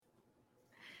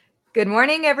Good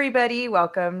morning, everybody.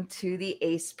 Welcome to the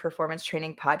ACE Performance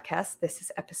Training Podcast. This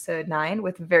is episode 9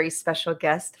 with very special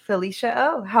guest, Felicia.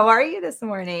 Oh, how are you this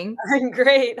morning? I'm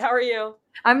great. How are you?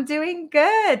 I'm doing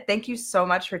good. Thank you so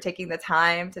much for taking the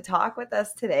time to talk with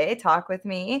us today, talk with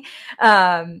me.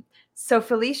 So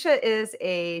Felicia is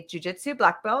a Jiu Jitsu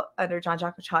black belt under Jean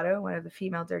Jacque Machado, one of the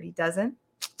female Dirty Dozen.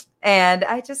 And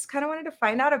I just kind of wanted to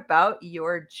find out about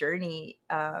your journey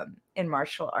in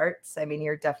martial arts. I mean,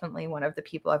 you're definitely one of the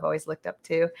people I've always looked up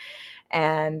to.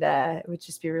 And it would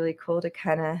just be really cool to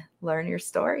kind of learn your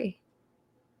story.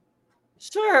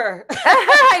 Sure.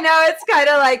 I know it's kind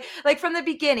of like from the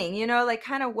beginning, like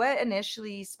kind of what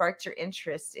initially sparked your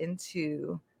interest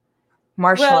into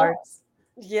martial arts.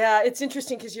 Yeah, it's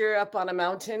interesting because you're up on a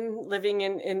mountain living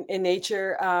in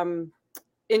nature.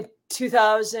 In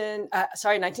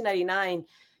 1999,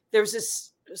 there was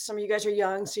this, some of you guys are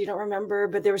young, so you don't remember,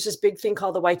 but there was this big thing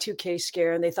called the Y2K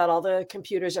scare, and they thought all the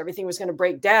computers, everything was going to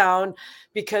break down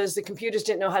because the computers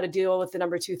didn't know how to deal with the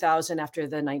number 2000 after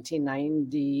the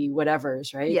 1990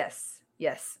 whatevers, right? Yes,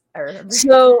 I remember.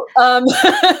 So, some of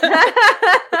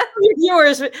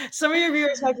your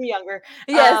viewers might be younger.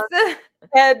 Yes.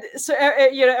 And so,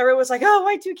 everyone was like, oh,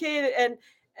 Y2K.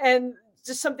 And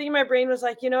just something in my brain was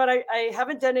like, you know what? I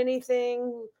haven't done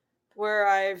anything where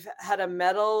I've had a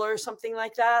medal or something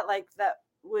like that. Like that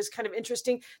was kind of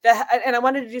interesting. And I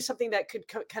wanted to do something that could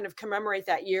kind of commemorate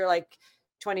that year, like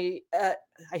 20, I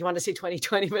want to say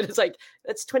 2020, but it's like,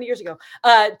 that's 20 years ago.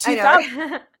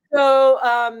 2000.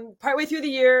 So partway through the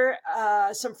year,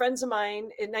 some friends of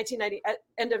mine in 1990,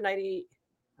 end of 90,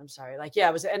 I'm sorry,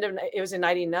 it was in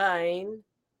 99.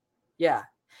 Yeah.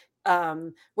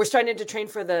 We're starting to train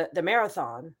for the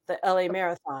marathon, the LA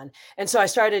marathon. And so I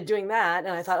started doing that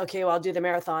and I thought, okay, well, I'll do the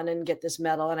marathon and get this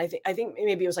medal. And I think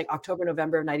maybe it was like October,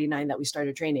 November of 99 that we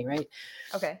started training. Right.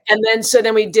 Okay. And then, so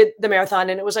then we did the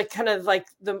marathon and it was like kind of like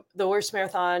the worst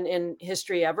marathon in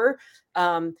history ever,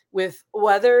 with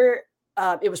weather.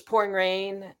 It was pouring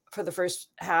rain for the first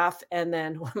half, and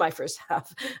then my first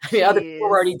half. I mean, other people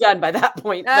were already done by that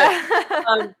point.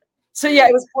 But, so yeah,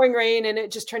 it was pouring rain, and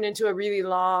it just turned into a really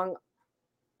long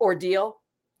ordeal.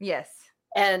 Yes.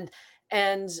 And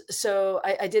so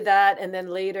I did that, and then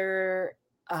later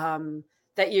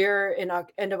that year, in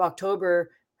end of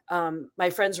October, my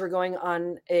friends were going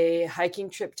on a hiking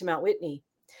trip to Mount Whitney,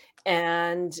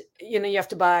 and you have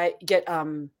to get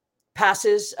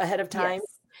passes ahead of time.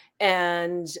 Yes.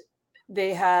 And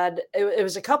they had, it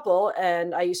was a couple,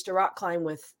 and I used to rock climb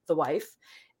with the wife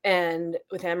and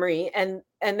with Anne-Marie, and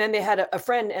then they had a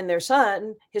friend and his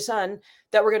son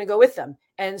that were going to go with them,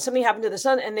 and something happened to the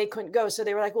son and they couldn't go. So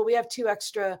they were like, well, we have 2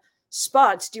 extra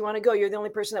spots. Do you want to go? You're the only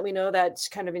person that we know that's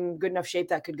kind of in good enough shape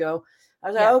that could go. I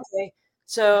was like, okay.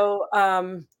 So,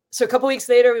 so a couple weeks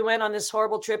later, we went on this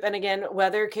horrible trip. And again,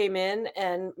 weather came in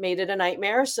and made it a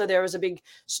nightmare. So there was a big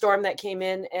storm that came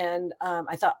in, and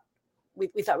I thought, we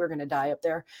thought we were going to die up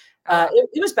there.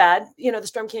 It was bad. The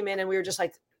storm came in and we were just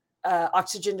like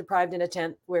oxygen deprived in a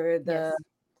tent where the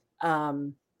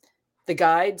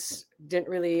guides didn't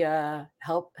really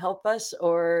help us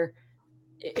or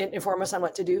inform us on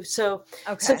what to do. So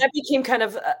that became kind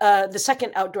of the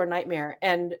second outdoor nightmare.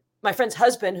 And my friend's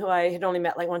husband, who I had only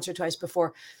met like once or twice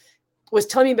before, was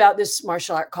telling me about this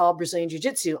martial art called Brazilian Jiu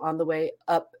Jitsu on the way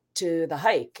up to the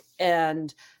hike.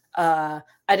 And I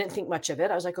didn't think much of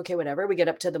it. I was like, okay, whatever. We get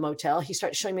up to the motel. He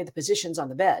starts showing me the positions on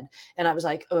the bed. And I was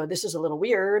like, oh, this is a little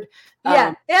weird.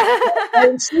 Yeah.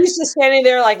 And she's just standing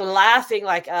there like laughing,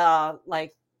 like not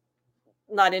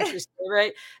interested.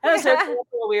 Right. And I was like, that's a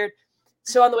little weird.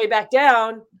 So on the way back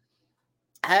down,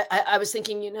 I was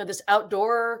thinking, this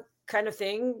outdoor kind of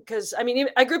thing. Cause I mean,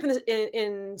 I grew up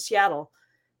in Seattle,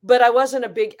 but I wasn't a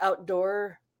big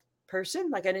outdoor person.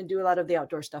 Like I didn't do a lot of the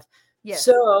outdoor stuff. Yes.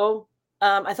 So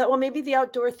I thought, well, maybe the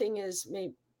outdoor thing is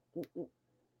maybe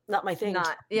not my thing.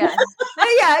 Yeah.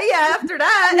 After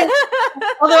that,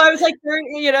 although I was like,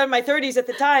 in my 30s at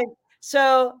the time.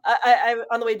 So I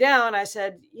on the way down, I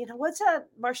said, what's that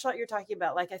martial art you're talking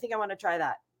about? Like, I think I want to try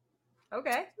that.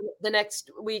 Okay. The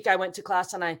next week, I went to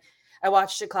class and I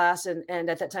watched a class, and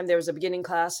at that time there was a beginning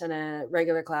class and a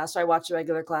regular class. So I watched the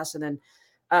regular class, and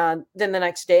then the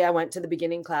next day I went to the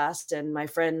beginning class, and my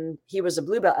friend, he was a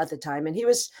blue belt at the time, and he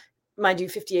was, mind you,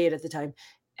 58 at the time.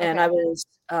 And I was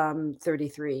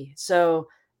 33. So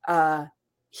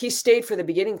he stayed for the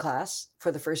beginning class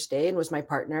for the first day and was my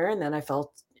partner. And then I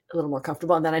felt a little more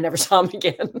comfortable, and then I never saw him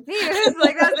again. He was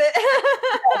like, that's it.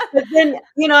 But then,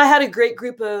 I had a great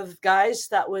group of guys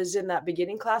that was in that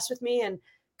beginning class with me, and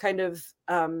kind of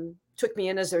took me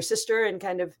in as their sister and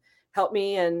kind of helped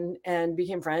me and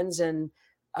became friends. And,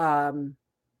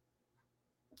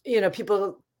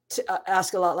 people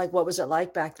ask a lot, like, what was it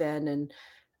like back then? And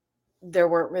there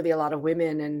weren't really a lot of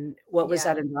women, and what was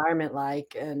Yeah. that environment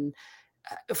like? And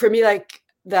for me, like,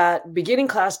 that beginning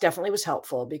class definitely was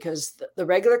helpful because the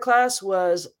regular class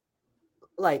was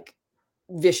like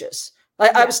vicious.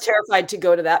 Like, I Yeah. was terrified to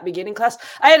go to that beginning class.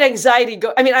 I had anxiety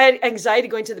I had anxiety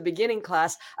going to the beginning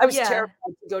class. I was Yeah.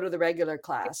 terrified to go to the regular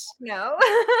class. No.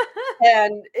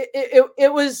 And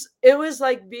it was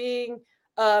like being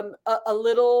a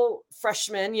little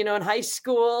freshman, in high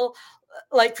school,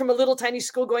 like from a little tiny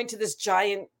school going to this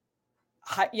giant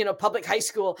public high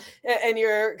school, and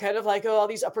you're kind of like, oh, all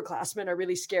these upperclassmen are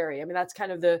really scary. I mean, that's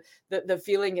kind of the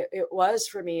feeling it was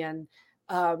for me. And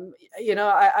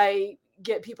I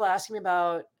get people asking me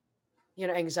about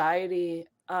anxiety.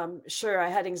 Sure, I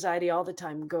had anxiety all the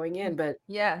time going in, but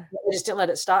Yeah. I just didn't let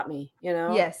it stop me.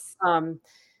 Yes. Um,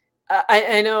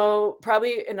 I know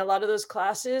probably in a lot of those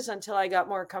classes, until I got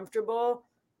more comfortable,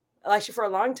 actually for a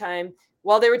long time,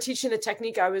 while they were teaching the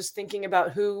technique, I was thinking about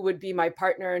who would be my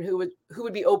partner and who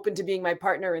would be open to being my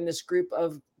partner in this group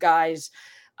of guys.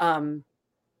 Um,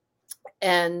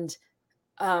 and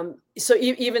so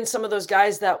even some of those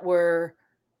guys that were,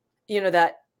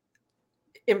 that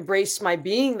embraced my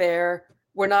being there,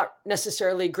 were not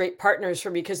necessarily great partners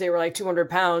for me because they were like 200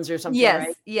 pounds or something, right?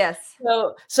 Yes.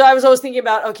 Yes. So I was always thinking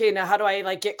about, okay, now how do I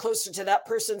like get closer to that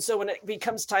person? So when it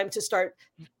becomes time to start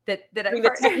That I doing the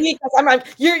partner. technique,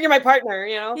 you're my partner.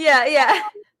 Yeah. Yeah.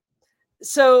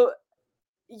 So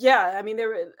yeah, I mean,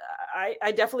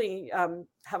 I definitely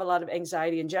have a lot of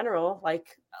anxiety in general,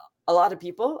 like a lot of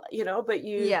people, but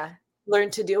you Yeah. learn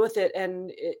to deal with it, and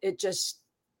it just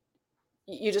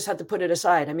you just have to put it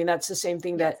aside. I mean, that's the same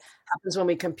thing that Yes. happens when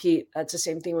we compete. That's the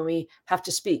same thing when we have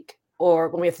to speak, or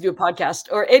when we have to do a podcast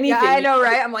or Yeah, I anything. know,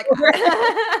 right? I'm like,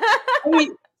 I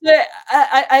mean, yeah,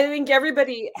 I think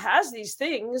everybody has these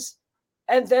things,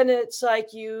 and then it's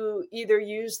like you either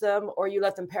use them or you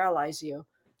let them paralyze you,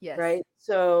 yes. right?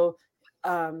 So,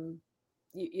 um,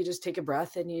 you just take a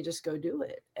breath and you just go do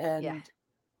it, Yeah. and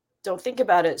don't think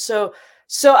about it. So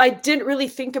I didn't really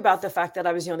think about the fact that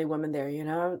I was the only woman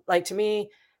there. Like, to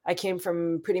me, I came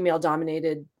from pretty male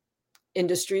dominated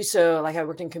industry, so like I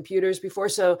worked in computers before,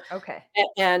 so Okay.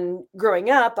 and growing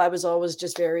up, I was always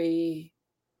just very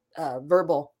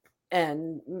verbal,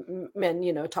 and men,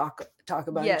 talk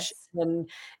a bunch, Yes.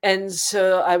 and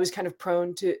so I was kind of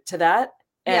prone to that,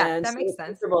 Yeah, and that so it makes was sense.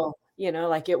 comfortable,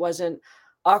 like it wasn't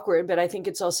awkward. But I think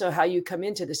it's also how you come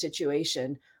into the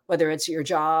situation, whether it's your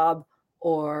job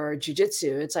or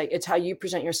jujitsu. It's like it's how you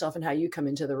present yourself and how you come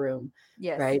into the room,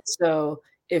 Yes. right? So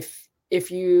if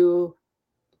you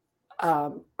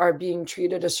are being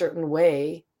treated a certain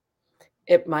way,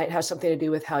 it might have something to do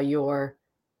with how you're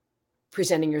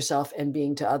presenting yourself and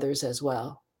being to others as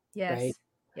well, right? Yes.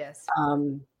 Yes.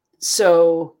 Um,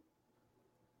 so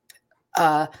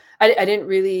uh, I didn't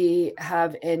really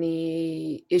have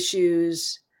any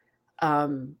issues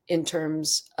in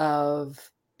terms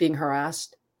of being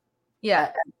harassed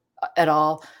Yeah. at, at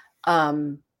all.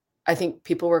 Um, I think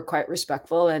people were quite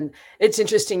respectful, and it's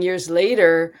interesting. Years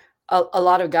later, a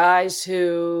lot of guys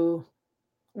who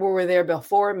were there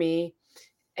before me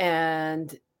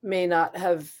and may not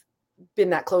have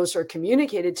been that close or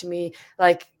communicated to me,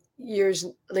 like years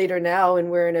later now, and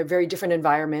we're in a very different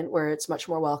environment where it's much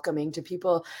more welcoming to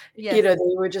people, Yes.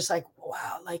 they were just like,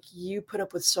 wow, like you put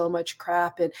up with so much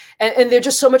crap, and they're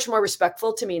just so much more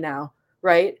respectful to me now,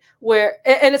 right?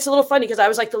 And it's a little funny because I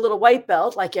was like the little white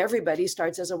belt, like everybody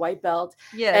starts as a white belt,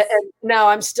 Yes. and now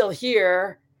I'm still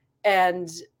here, and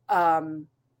um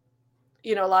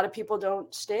a lot of people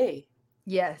don't stay.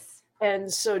 Yes.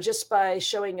 And so just by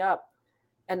showing up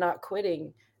and not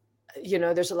quitting,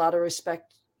 there's a lot of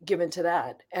respect given to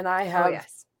that. And I Oh, have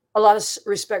yes. a lot of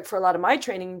respect for a lot of my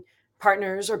training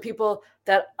partners or people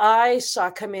that I saw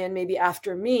come in maybe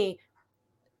after me.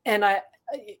 And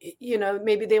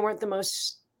maybe they weren't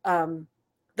the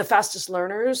fastest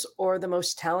learners or the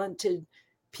most talented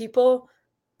people,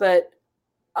 but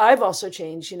I've also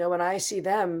changed, when I see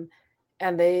them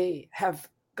and they have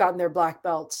gotten their black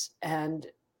belts and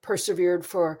persevered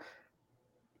for,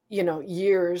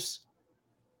 years,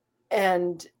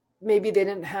 and maybe they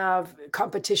didn't have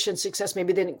competition success,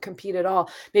 maybe they didn't compete at all,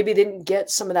 maybe they didn't get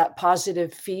some of that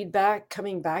positive feedback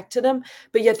coming back to them,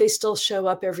 but yet they still show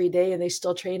up every day and they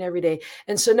still train every day.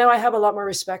 And so now I have a lot more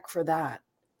respect for that,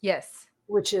 Yes.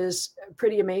 which is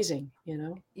pretty amazing,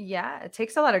 Yeah. It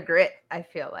takes a lot of grit, I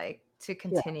feel like, to Yeah.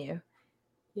 continue,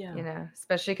 Yeah.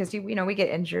 especially because we get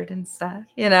injured and stuff,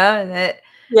 and it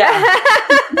Yeah.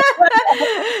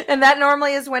 and that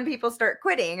normally is when people start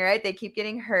quitting, right? They keep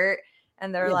getting hurt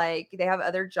and they're Yeah. like, they have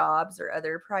other jobs or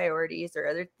other priorities or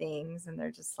other things. And they're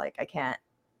just like, I can't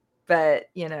but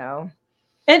you know,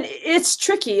 and it's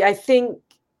tricky. I think,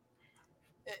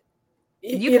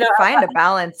 you you can know, find a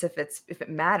balance if it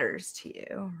matters to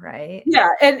you, right? yeah.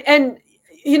 And,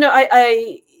 you know,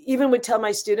 I even would tell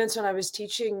my students when I was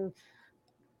teaching,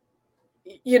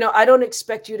 you know, I don't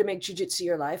expect you to make jujitsu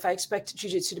your life. I expect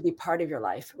jujitsu to be part of your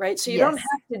life, right? So you don't Yes.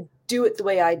 have to do it the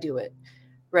way I do it,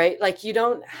 right? Like you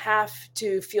don't have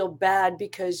to feel bad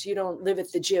because you don't live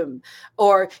at the gym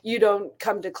or you don't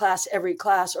come to class every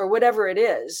class or whatever it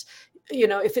is. You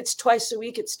know, if it's twice a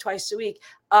week, it's twice a week.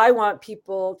 I want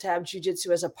people to have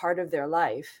jujitsu as a part of their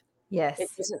life. It Yes.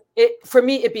 isn't it for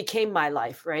me, it became my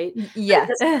life, right? But it Yeah.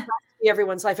 doesn't have to be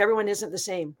everyone's life. Everyone isn't the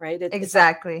same, right? It's not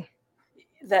Exactly.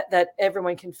 that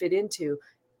everyone can fit into.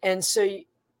 And so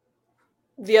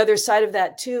the other side of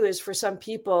that too is for some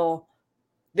people,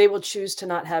 they will choose to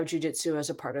not have jujitsu as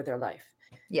a part of their life.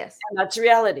 Yes. And that's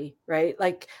reality, right?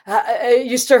 Like it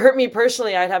used to hurt me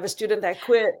personally. I'd have a student that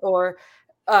quit or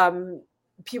um,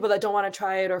 people that don't want to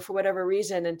try it or for whatever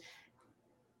reason. And,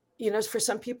 you know, for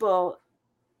some people,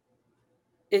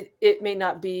 it may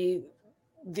not be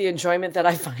the enjoyment that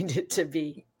I find it to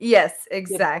be, Yes, you know,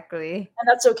 exactly. and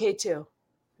that's okay too.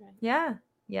 Yeah.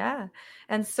 Yeah.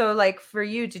 And so like for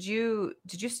you, did you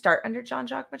start under Jean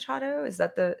Jacque Machado? Is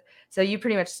that the so you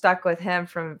pretty much stuck with him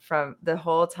from the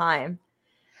whole time?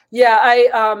 Yeah,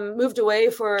 I moved away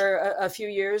for a few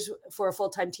years for a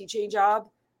full-time teaching job.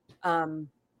 Um,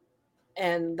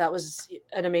 and that was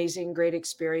an amazing, great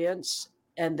experience.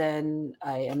 And then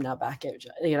I am now back at,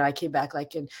 you know, I came back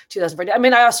like in 2014. I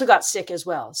mean, I also got sick as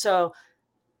well. So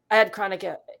I had chronic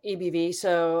EBV.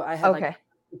 So I had like Okay.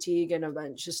 fatigue and a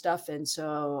bunch of stuff. And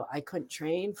so I couldn't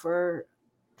train for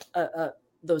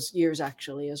those years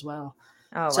actually as well.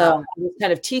 Oh So wow. I was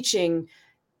kind of teaching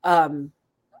um,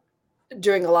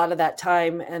 during a lot of that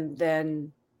time. And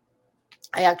then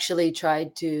I actually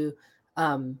tried to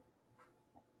um,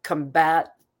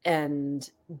 combat and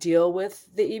deal with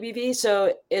the EBV.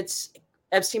 So it's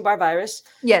Epstein-Barr virus.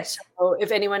 Yes. So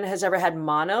if anyone has ever had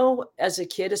mono as a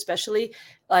kid, especially,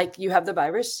 like you have the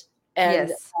virus. And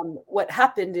Yes. what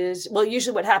happened is, well,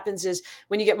 usually what happens is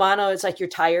when you get mono, it's like you're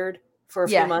tired for a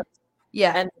few Yeah. months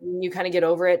Yeah. and you kind of get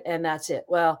over it and that's it.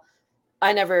 Well,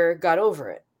 I never got over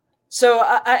it. So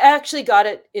I actually got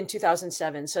it in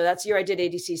 2007. So that's the year I did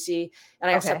ADCC and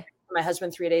I got separated Okay. from my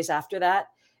husband 3 days after that.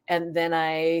 And then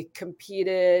I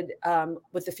competed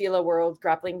with the FILA World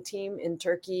Grappling Team in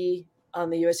Turkey on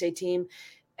the USA team.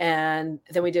 And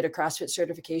then we did a CrossFit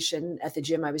certification at the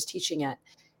gym I was teaching at.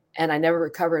 And I never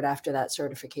recovered after that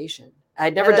certification.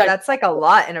 I'd Yeah, never done. that's like a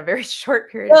lot in a very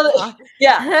short period Well, of time.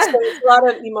 yeah. So it's a lot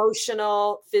of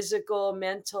emotional, physical,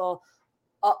 mental,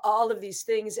 all of these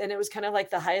things. And it was kind of like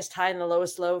the highest high and the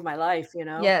lowest low of my life, you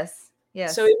know? Yes. So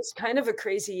Yes. it was kind of a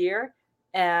crazy year.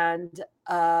 And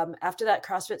after that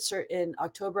CrossFit cert in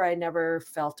October, I never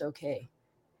felt okay.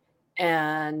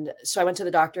 And so I went to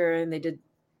the doctor and they did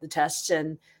the tests.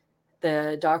 And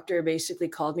the doctor basically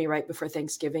called me right before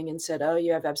Thanksgiving and said, "Oh,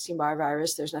 you have Epstein-Barr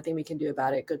virus. There's nothing we can do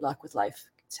about it. Good luck with life.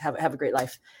 Have a great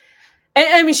life." And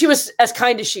I mean, she was as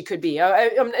kind as she could be.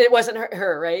 It wasn't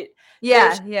her, right?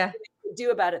 There's Yeah. Yeah.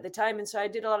 do about it at the time. And so I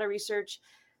did a lot of research.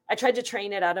 I tried to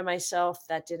train it out of myself.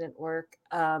 That didn't work.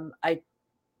 I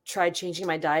tried changing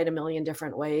my diet a million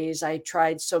different ways. I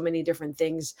tried so many different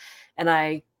things and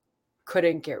I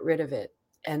couldn't get rid of it.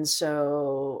 And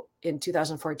so in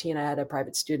 2014, I had a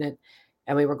private student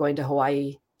and we were going to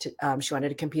Hawaii. She wanted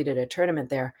to compete at a tournament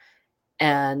there.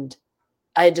 And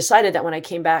I had decided that when I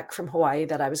came back from Hawaii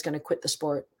that I was going to quit the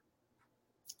sport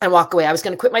and walk away. I was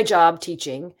going to quit my job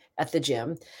teaching at the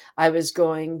gym. I was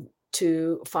going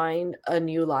to find a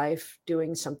new life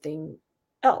doing something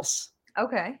else.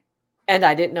 Okay. And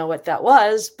I didn't know what that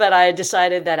was, but I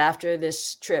decided that after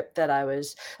this trip that I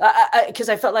was, because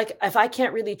I felt like if I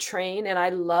can't really train and I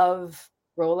love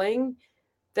rolling,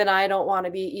 then I don't want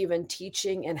to be even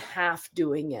teaching and half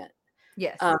doing it.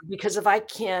 Yes. Because if I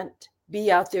can't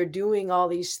be out there doing all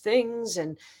these things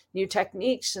and new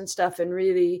techniques and stuff and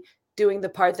really doing the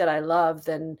part that I love,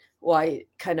 then why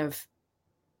kind of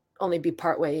only be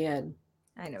part way in?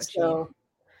 I know what you mean.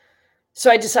 So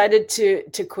I decided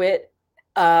to quit.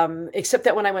 Except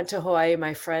that when I went to Hawaii,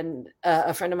 my friend,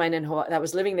 a friend of mine in Hawaii that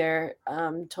was living there,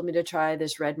 told me to try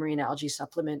this red marine algae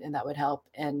supplement, and that would help.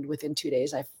 And within 2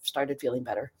 days, I started feeling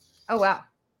better. Oh wow.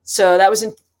 So that was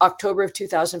in October of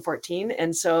 2014.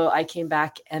 And so I came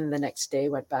back and the next day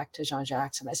went back to Jean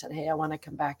Jacques and I said, "Hey, I want to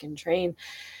come back and train.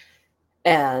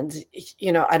 And,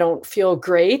 you know, I don't feel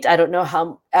great. I don't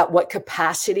know at what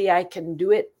capacity I can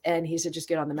do it." And he said, "Just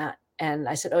get on the mat." And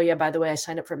I said, "Oh yeah, by the way, I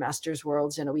signed up for Masters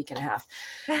Worlds in a week and a half."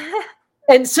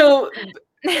 And so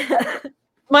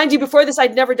mind you, before this,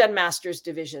 I'd never done master's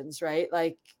divisions, right?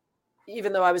 Like,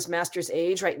 even though I was master's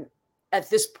age, right? At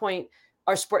this point,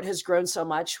 our sport has grown so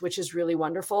much, which is really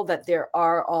wonderful, that there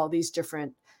are all these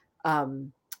different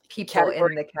People in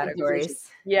categories the and divisions. categories.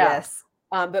 Yeah. Yes.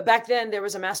 But back then there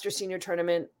was a master senior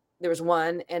tournament. There was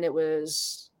one, and it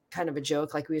was kind of a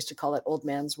joke. Like, we used to call it Old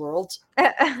Man's World.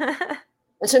 And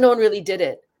so no one really did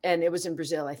it. And it was in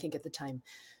Brazil, I think, at the time.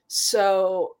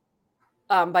 So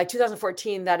by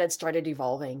 2014, that had started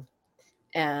evolving.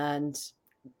 And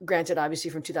granted,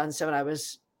 obviously from 2007, I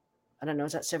was, I don't know,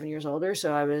 is that 7 years older?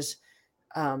 So I was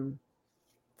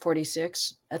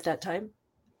 46 at that time.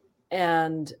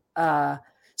 And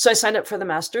so I signed up for the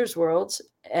Masters Worlds,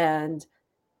 and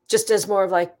just as more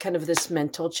of like kind of this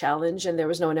mental challenge. And there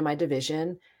was no one in my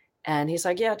division. And he's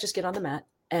like, yeah, just get on the mat.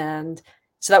 And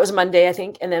so that was Monday, I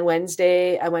think. And then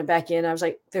Wednesday, I went back in. I was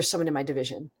like, there's someone in my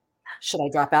division. Should I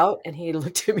drop out? And he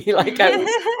looked at me like I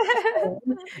was,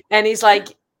 and he's like,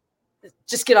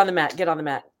 just get on the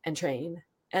mat and train.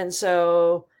 And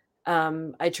so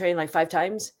I trained like 5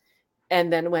 times,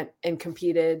 and then went and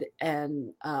competed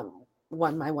and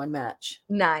won my one match.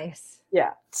 Nice.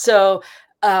 Yeah. So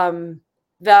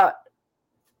that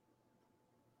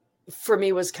for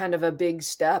me was kind of a big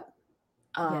step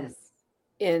Yes.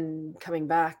 in coming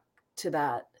back to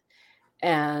that.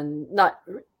 And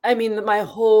I mean, my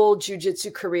whole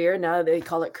jujitsu career, now they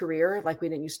call it career, like we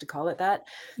didn't used to call it that.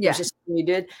 It Yeah. was just what we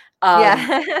did.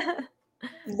 Yeah.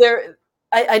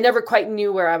 I never quite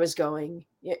knew where I was going.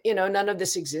 You know, none of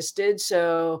this existed.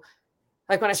 So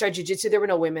like when I started jujitsu, there were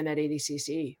no women at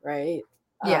ADCC, right?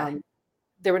 Yeah.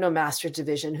 There were no master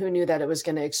division. Who knew that it was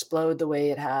going to explode the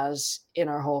way it has in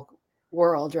our whole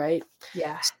world, right?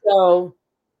 Yeah. So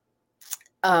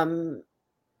I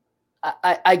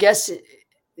guess,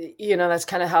 you know, that's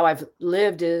kind of how I've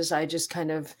lived, is I just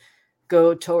kind of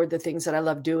go toward the things that I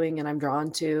love doing and I'm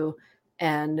drawn to.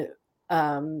 And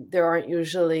there aren't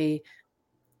usually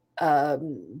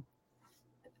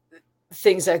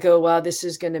things that go, wow, this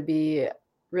is going to be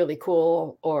really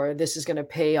cool, or this is going to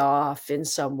pay off in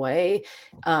some way.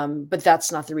 But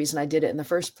that's not the reason I did it in the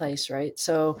first place. Right.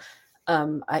 So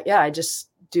I just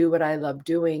do what I love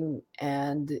doing,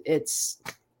 and it's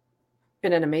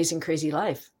been an amazing, crazy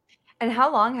life. And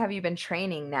how long have you been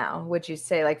training now? Would you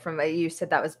say, like, from, you said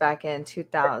that was back in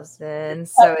 2000.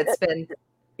 So it's been,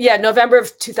 yeah, November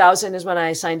of 2000 is when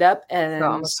I signed up, and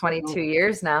so almost 22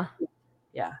 years now.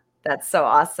 Yeah. That's so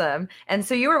awesome. And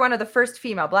so you were one of the first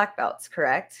female black belts,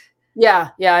 correct? Yeah.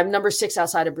 I'm number 6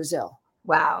 outside of Brazil.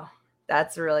 Wow.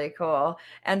 That's really cool.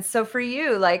 And so for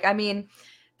you, like, I mean,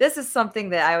 this is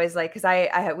something that I always like, because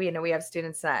we have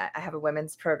students that I have a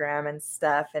women's program and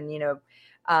stuff. And,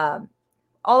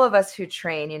 all of us who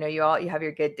train, you have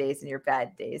your good days and your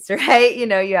bad days, right?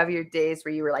 You have your days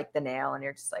where you were like the nail and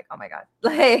you're just like, oh my God,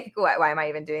 like, why am I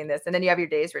even doing this? And then you have your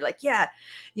days where you're like, yeah,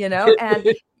 and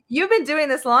you've been doing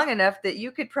this long enough that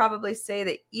you could probably say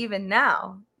that even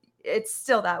now it's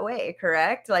still that way,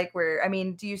 correct? Like,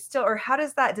 do you still, or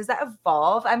does that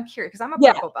evolve? I'm curious, because I'm a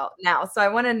purple belt now. So I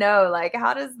want to know, like,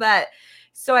 how does that,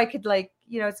 so I could, like,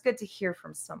 it's good to hear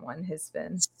from someone who's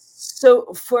been.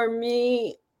 So for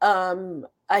me,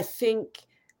 I think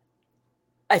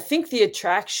the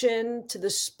attraction to the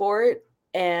sport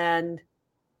and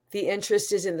the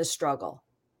interest is in the struggle.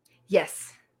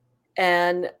 Yes.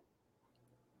 And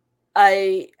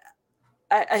I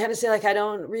had to say, like, I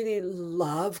don't really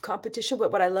love competition,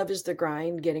 but what I love is the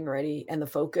grind, getting ready, and the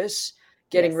focus,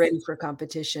 getting ready for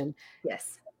competition.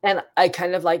 Yes. And I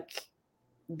kind of like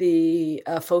the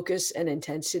focus and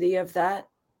intensity of that.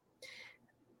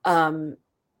 And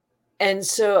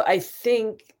so I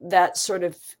think that sort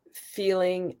of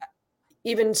feeling,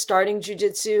 even starting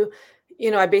jujitsu,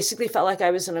 I basically felt like I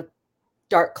was in a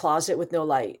dark closet with no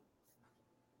light,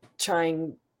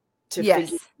 trying to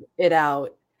figure it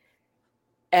out.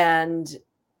 And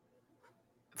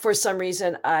for some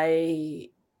reason,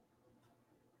 I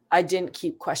didn't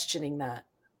keep questioning that.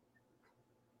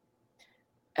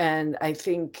 And I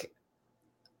think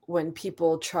when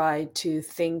people try to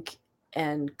think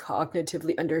and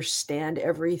cognitively understand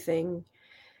everything,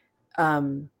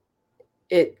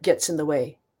 it gets in the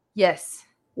way. Yes.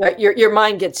 Your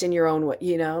mind gets in your own way,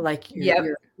 like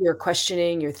you're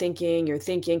questioning, you're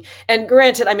thinking. And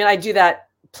granted, I mean, I do that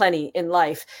plenty in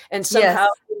life. And somehow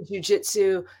in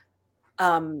jiu-jitsu,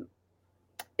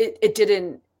 it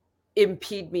didn't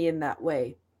impede me in that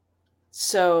way.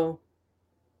 So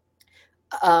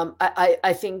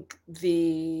I think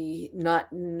the not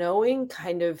knowing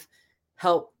kind of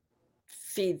helped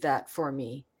feed that for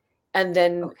me. And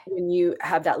then when you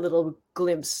have that little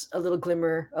glimpse, a little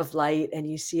glimmer of light, and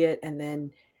you see it, and then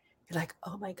you're like,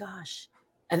 oh my gosh.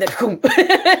 and then boom,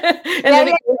 and then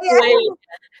it goes yeah. away,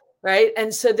 right?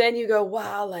 And so then you go,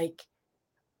 wow, like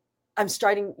I'm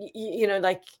starting,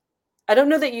 like I don't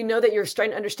know that you're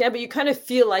starting to understand, but you kind of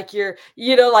feel like you're,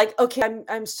 like, okay,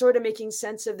 I'm sort of making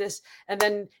sense of this. And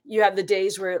then you have the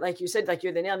days where, like you said, like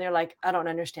you're the nail, and they're like, I don't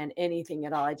understand anything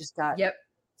at all. I just got Yep.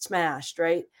 smashed,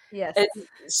 right? Yes. And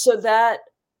so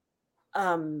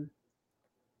um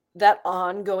that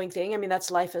ongoing thing, I mean,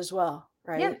 that's life as well,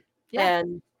 Yeah. right? Yeah.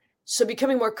 And so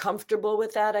becoming more comfortable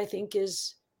with that, I think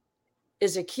is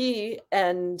a key.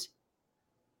 And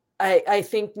I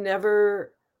think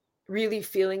never really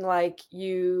feeling like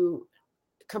you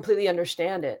completely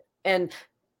understand it. And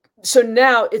so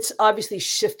now it's obviously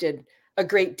shifted a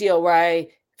great deal where I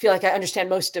feel like I understand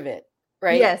most of it,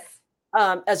 right? Yes.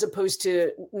 As opposed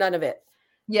to none of it.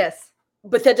 Yes.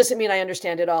 But that doesn't mean I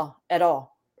understand it all at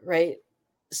all, right?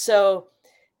 So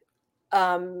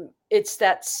it's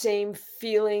that same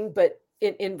feeling, but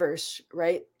in inverse,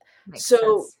 right? Makes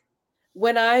So sense.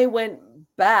 when I went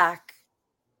back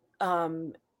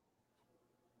um,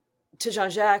 to Jean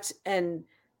Jacques, and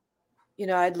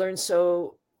I'd learned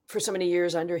for so many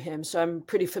years under him, so I'm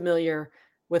pretty familiar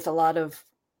with a lot of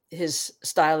his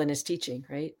style and his teaching,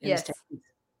 right, and his Yes. techniques.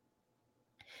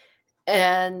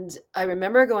 And I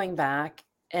remember going back,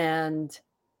 and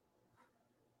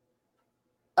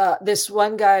this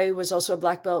one guy was also a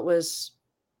black belt, was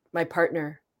my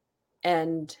partner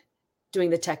and doing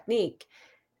the technique.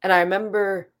 And I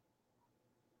remember,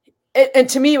 and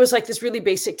to me, it was like this really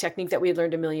basic technique that we had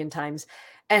learned a million times.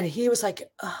 And he was like,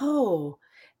 oh,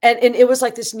 and it was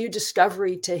like this new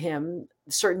discovery to him,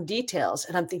 certain details.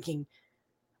 And I'm thinking,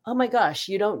 oh my gosh,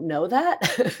 you don't know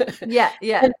that? Yeah.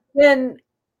 Yeah. and then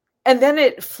and then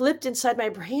it flipped inside my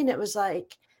brain. It was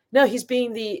like, no, he's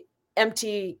being the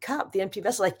empty cup, the empty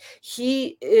vessel. Like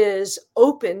he is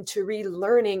open to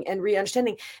relearning and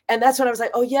re-understanding. And that's when I was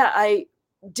like, oh yeah, I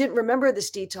didn't remember this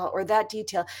detail or that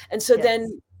detail. And so Yes.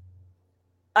 then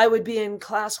I would be in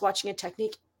class watching a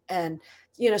technique, and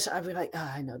so I'd be like,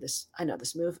 oh, I know this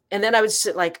move. And then I would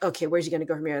sit like, okay, where's he going to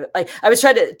go from here? Like I was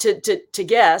trying to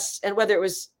guess, and whether it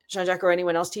was Jean Jacque or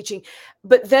anyone else teaching,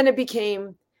 but then it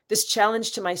became this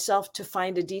challenge to myself to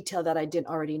find a detail that I didn't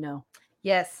already know.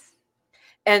 Yes.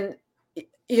 And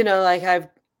like I've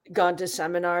gone to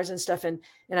seminars and stuff, and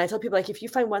I tell people, like, if you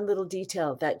find one little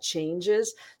detail that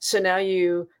changes, so now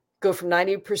you go from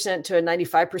 90% to a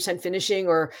 95% finishing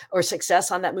or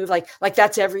success on that move, like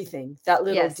that's everything, that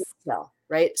little Yes. detail,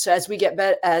 right? So as we get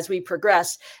better, as we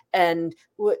progress, and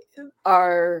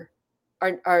our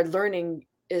learning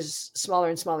is smaller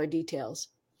and smaller details.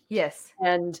 Yes.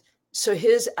 And so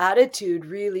his attitude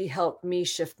really helped me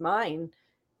shift mine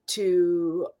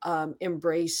to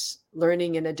embrace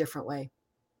learning in a different way.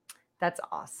 That's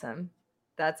awesome.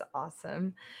 That's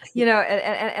awesome.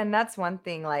 And that's one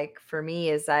thing, like for me,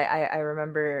 is I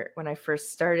remember when I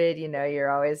first started, you're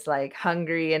always like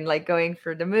hungry and like going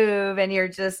for the move, and you're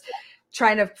just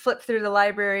trying to flip through the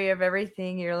library of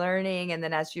everything you're learning. And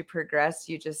then as you progress,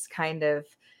 you just kind of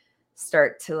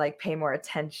start to like pay more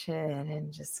attention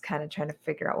and just kind of trying to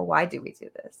figure out, well, why do we do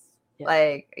this? Yeah.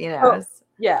 Like, Oh,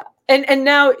 yeah. And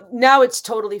now it's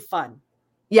totally fun.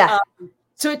 Yeah.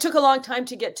 So it took a long time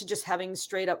to get to just having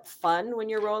straight up fun when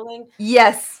you're rolling.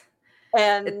 Yes.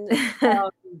 And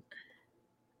I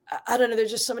don't know,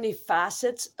 there's just so many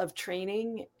facets of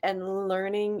training and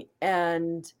learning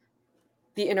and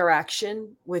the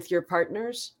interaction with your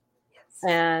partners. Yes.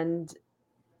 And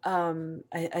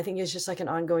I think it's just like an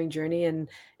ongoing journey, and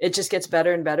it just gets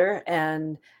better and better.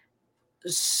 And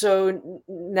so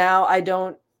now I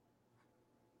don't,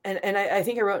 and I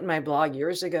think I wrote in my blog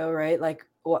years ago, right? Like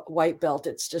white belt,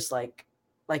 it's just like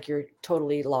you're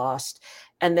totally lost.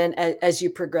 And then as you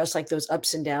progress, like those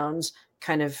ups and downs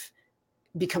kind of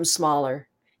become smaller.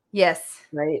 Yes.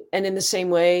 Right. And in the same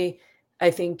way,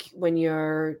 I think when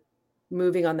you're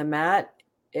moving on the mat,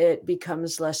 it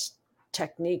becomes less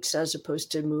techniques as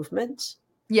opposed to movements.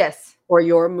 Yes. Or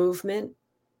your movement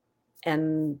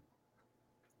and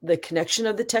the connection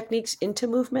of the techniques into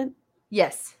movement.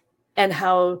 Yes. And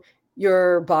how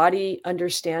your body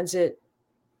understands it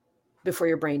before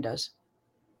your brain does.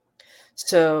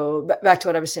 So back to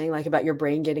what I was saying, like about your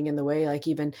brain getting in the way, like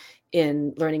even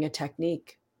in learning a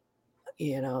technique,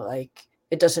 like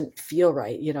it doesn't feel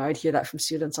right. I'd hear that from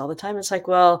students all the time. It's like,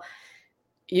 well,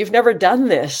 you've never done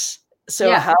this.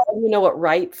 So how do you know what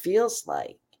right feels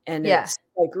like? And it's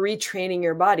like retraining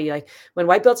your body. Like when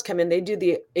white belts come in, they do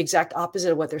the exact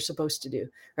opposite of what they're supposed to do,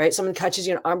 right? Someone catches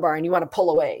you an armbar and you want to pull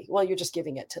away. Well, you're just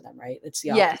giving it to them, right? It's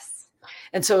the opposite. Yes.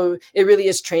 And so it really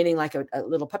is training like a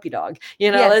little puppy dog.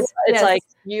 It's like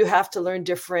you have to learn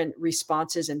different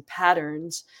responses and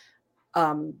patterns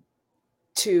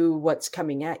to what's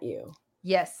coming at you.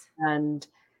 Yes. And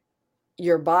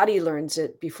your body learns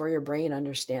it before your brain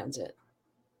understands it.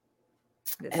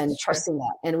 This And is true. trusting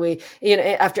that. And we, you know,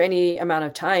 after any amount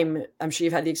of time, I'm sure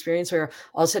you've had the experience where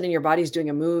all of a sudden your body's doing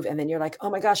a move and then you're like, oh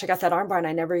my gosh, I got that armbar and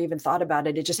I never even thought about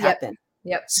it. It just Yep. happened.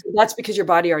 Yep. So that's because your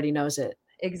body already knows it.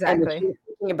 And if Exactly. you're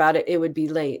thinking about it, it would be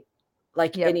late.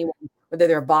 Like Yep. anyone, whether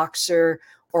they're a boxer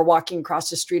or walking across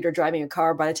the street or driving a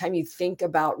car, by the time you think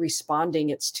about responding,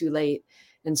 it's too late.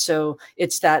 And so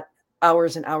it's that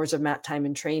hours and hours of mat time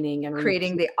and training and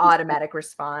Creating repeat. the automatic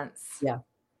response. Yeah.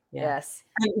 Yeah. Yes.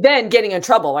 And then getting in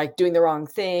trouble, like doing the wrong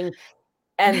thing.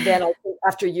 And then I think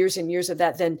after years and years of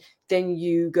that, then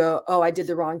you go, oh, I did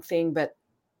the wrong thing, but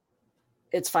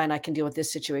it's fine. I can deal with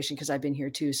this situation because I've been here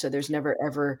too. So there's never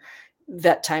ever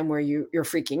that time where you're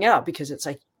freaking out because it's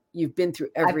like you've been through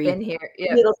I've every been here.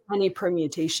 Yep. little tiny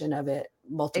permutation of it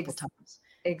multiple times.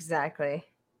 Exactly.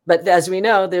 But as we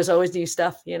know, there's always new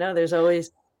stuff, you know, there's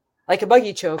always like a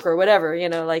buggy choke or whatever, you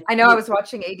know, like I know I was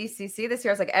watching ADCC this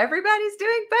year. I was like, everybody's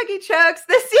doing buggy chokes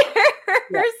this year.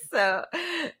 Yeah. So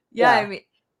yeah, I mean,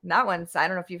 that one's, I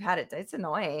don't know if you've had it. It's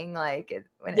annoying. Like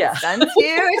when it stuns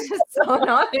you, it's just so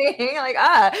annoying. Like,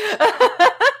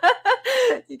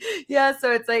 yeah.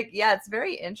 So it's like, yeah, it's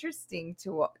very interesting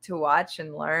to watch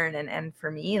and learn. And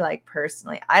for me, like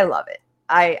personally, I love it.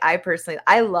 I personally,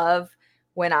 I love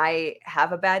when I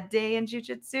have a bad day in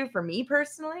jiu-jitsu, for me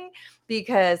personally,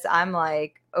 because I'm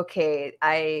like, okay,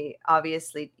 I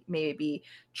obviously maybe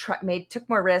took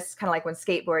more risks, kind of like when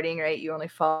skateboarding, right? You only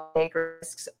fall, take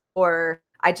risks, or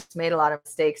I just made a lot of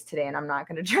mistakes today and I'm not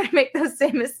going to try to make those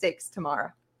same mistakes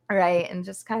tomorrow, right? And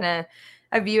just kind of,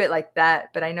 I view it like that.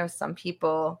 But I know some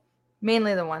people,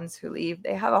 mainly the ones who leave,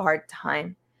 they have a hard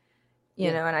time,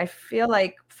 you know, and I feel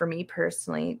like for me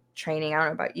personally, training, I don't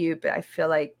know about you, but I feel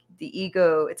like the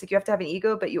ego, it's like you have to have an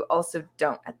ego, but you also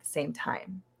don't at the same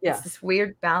time. Yeah. It's this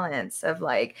weird balance of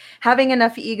like having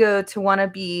enough ego to want to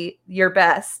be your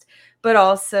best, but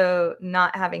also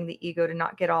not having the ego to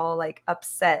not get all like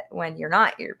upset when you're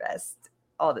not your best.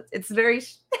 It's very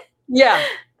yeah.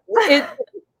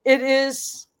 It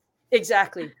is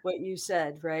exactly what you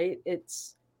said, right?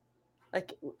 It's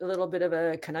like a little bit of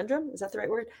a conundrum. Is that the right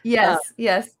word? Yes.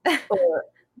 Yes. Or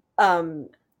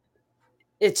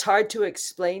it's hard to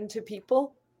explain to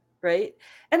people, right?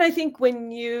 And I think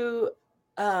when you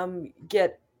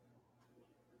get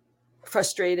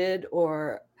frustrated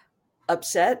or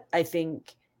upset, I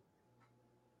think,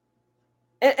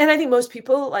 and I think most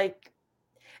people, like,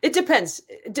 it depends.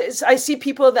 I see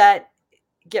people that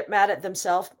get mad at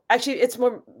themselves. Actually, it's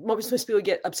most people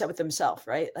get upset with themselves,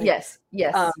 right? Like, yes.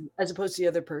 Yes. As opposed to the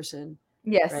other person.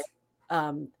 Yes.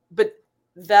 Right? But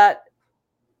that,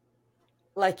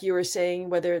 like you were saying,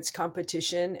 whether it's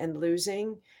competition and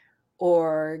losing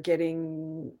or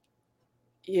getting,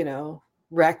 you know,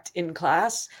 wrecked in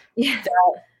class,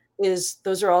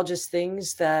 those are all just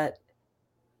things that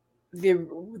the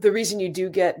reason you do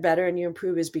get better and you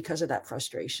improve is because of that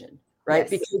frustration, right?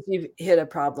 Yes. Because you've hit a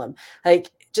problem.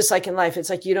 Like, just like in life, it's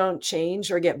like you don't change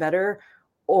or get better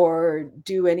or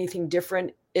do anything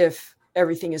different if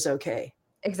everything is okay.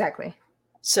 Exactly.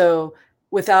 So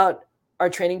without our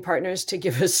training partners to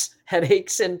give us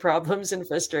headaches and problems and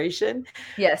frustration,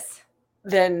 yes,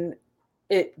 then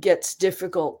it gets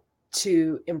difficult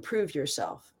to improve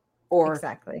yourself or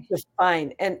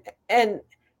define. And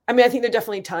I mean, I think there are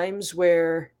definitely times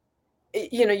where,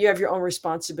 you know, you have your own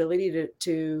responsibility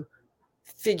to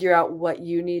figure out what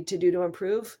you need to do to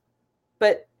improve.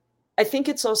 But I think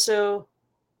it's also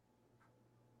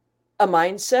a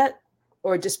mindset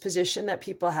or a disposition that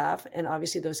people have. And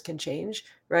obviously those can change,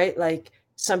 right? Like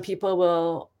some people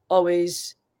will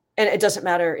always, and it doesn't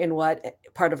matter in what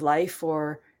part of life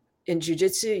or in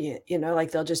jiu-jitsu, you know,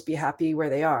 like they'll just be happy where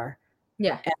they are.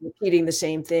 Yeah. And repeating the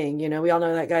same thing. You know, we all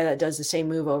know that guy that does the same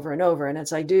move over and over. And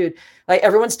it's like, dude, like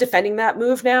everyone's defending that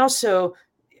move now. So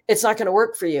it's not going to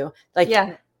work for you. Like,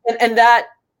 yeah. And that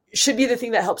should be the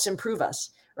thing that helps improve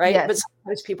us. Right. Yes. But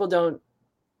sometimes people don't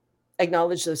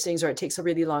acknowledge those things, or it takes a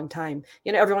really long time.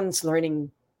 You know, everyone's learning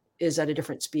is at a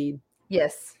different speed.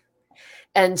 Yes.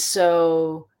 And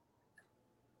so,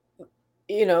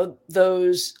 you know,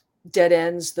 those dead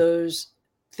ends, those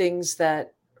things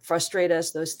that frustrate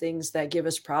us, those things that give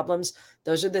us problems,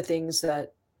 those are the things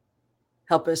that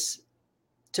help us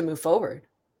to move forward.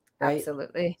 Right?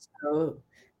 Absolutely. So,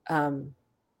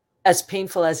 as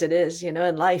painful as it is, you know,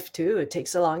 in life too, it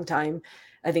takes a long time.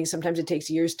 I think sometimes it takes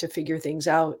years to figure things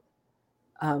out,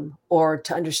 or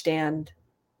to understand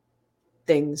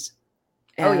things.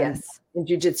 And oh, yes. In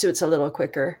jiu-jitsu, it's a little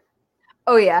quicker.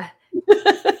 Oh, yeah.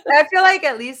 I feel like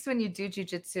at least when you do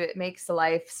jujitsu, it makes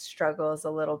life struggles a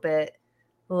little bit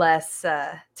less,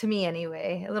 to me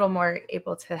anyway, a little more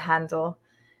able to handle,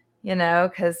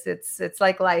 because it's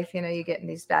like life, you get in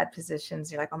these bad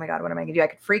positions. You're like, oh my God, what am I gonna do? I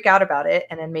could freak out about it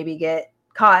and then maybe get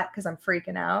caught because I'm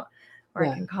freaking out, or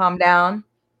I can calm down,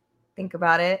 think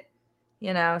about it,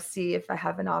 see if I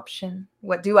have an option.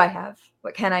 What do I have?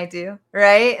 What can I do?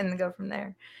 Right. And go from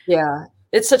there. Yeah.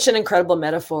 It's such an incredible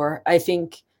metaphor. I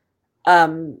think,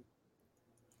 kind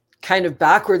of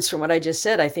backwards from what I just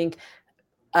said, I think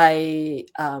I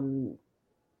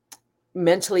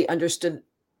mentally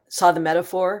saw the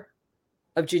metaphor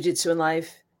of jujitsu in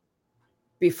life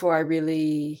before I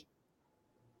really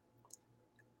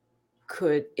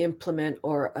could implement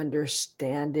or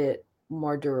understand it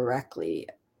more directly.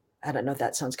 I don't know if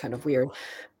that sounds kind of weird,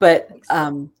 but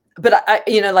I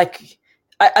like,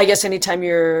 I guess anytime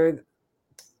you're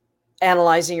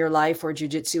analyzing your life or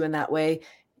jujitsu in that way,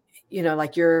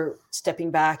 like you're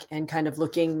stepping back and kind of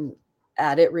looking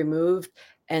at it removed.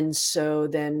 And so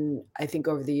then I think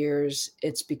over the years,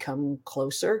 it's become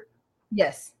closer.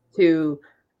 Yes. To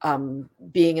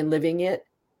being and living it,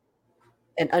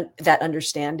 and that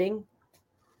understanding.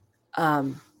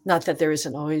 Not that there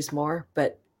isn't always more,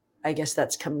 but I guess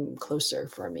that's come closer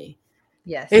for me.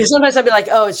 Yes. Because sometimes I'd be like,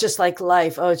 oh, it's just like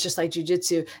life. Oh, it's just like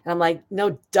jujitsu. And I'm like,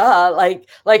 no, duh. Like,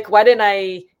 why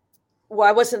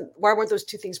weren't those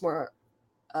two things more,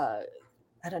 I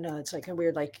don't know. It's like a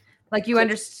weird, like you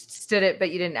understood it,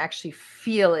 but you didn't actually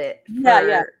feel it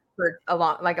for a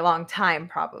long time,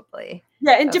 probably.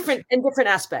 Yeah. In different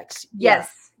aspects.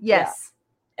 Yes. Yeah. Yes.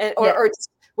 Yeah. And, or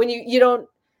when you don't,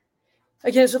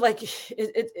 again, so like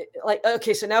like,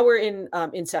 okay, so now we're in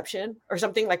Inception or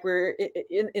something, like we're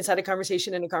inside a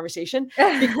conversation in a conversation,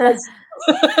 because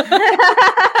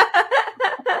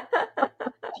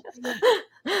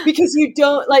because you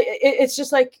don't like it's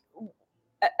just like,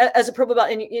 as a purple belt,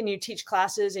 and you teach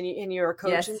classes, and you're a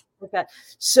coach, and like that.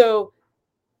 So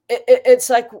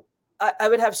it's like I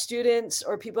would have students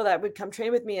or people that would come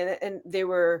train with me, and they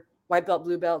were white belt,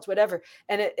 blue belts, whatever.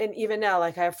 And even now,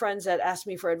 like I have friends that ask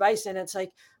me for advice, and it's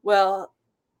like, well,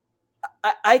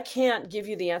 I can't give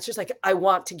you the answers. Like I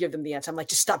want to give them the answer. I'm like,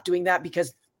 just stop doing that,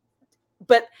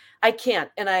 but I can't.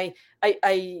 And I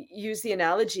use the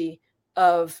analogy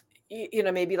of,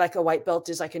 maybe like a white belt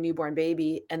is like a newborn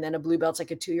baby, and then a blue belt's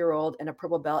like a 2-year-old, and a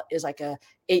purple belt is like a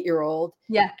 8-year-old.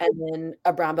 Yeah. And then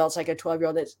a brown belt's like a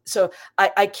 12-year-old. So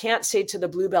I can't say to the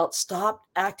blue belt, stop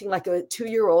acting like a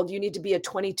 2-year-old. You need to be a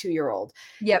 22-year-old.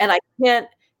 Yeah. And I can't,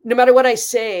 no matter what I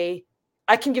say,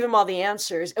 I can give him all the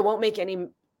answers. It won't make any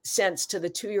sense to the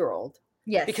 2-year-old.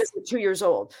 Yes. Because they're 2 years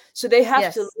old. So they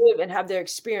have to live and have their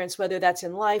experience, whether that's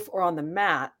in life or on the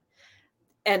mat,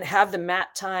 and have the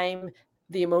mat time,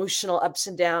 the emotional ups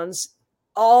and downs,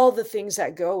 all the things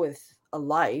that go with a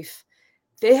life.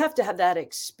 They have to have that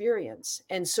experience.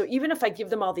 And so even if I give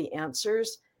them all the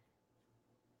answers,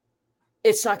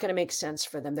 it's not going to make sense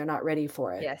for them. They're not ready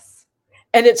for it. Yes.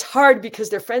 And it's hard because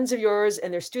they're friends of yours,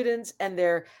 and they're students, and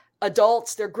they're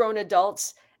adults, they're grown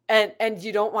adults. And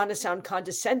you don't want to sound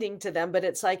condescending to them, but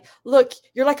it's like, look,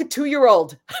 you're like a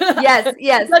 2-year-old. Yes.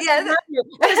 Yes. Yes.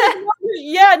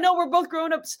 Yeah, no, we're both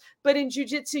grown-ups, but in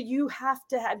jiu-jitsu, you have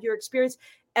to have your experience,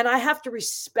 and I have to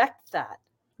respect that.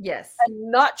 Yes. And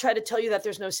not try to tell you that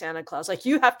there's no Santa Claus. Like,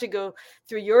 you have to go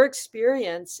through your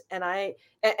experience, and I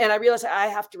realize I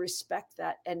have to respect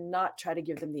that and not try to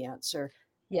give them the answer.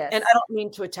 Yes. And I don't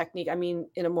mean to a technique. I mean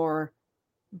in a more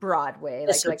broad way,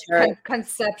 like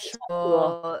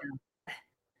conceptual.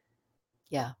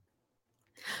 Yeah.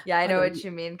 Yeah, I know what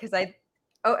you mean. Because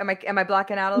am I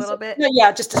blocking out a little bit? No, yeah,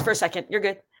 just for a second. You're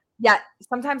good. Yeah,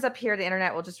 sometimes up here the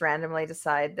internet will just randomly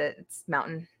decide that it's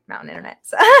mountain internet.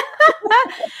 So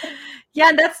yeah,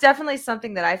 and that's definitely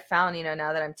something that I found,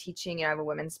 now that I'm teaching. I have a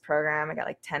women's program. I got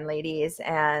like 10 ladies,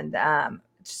 and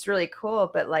it's just really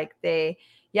cool. But like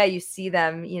you see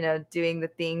them, doing the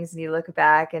things, and you look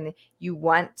back and you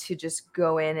want to just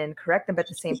go in and correct them. But at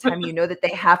the same time, that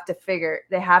they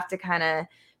have to kind of,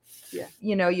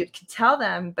 you can tell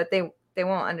them, but they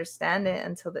won't understand it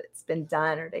until it's been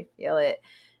done or they feel it.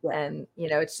 Yeah. And,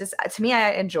 it's just, to me,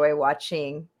 I enjoy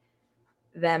watching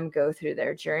them go through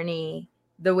their journey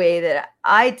the way that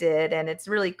I did. And it's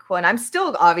really cool. And I'm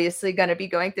still obviously going to be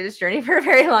going through this journey for a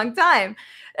very long time.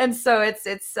 And so it's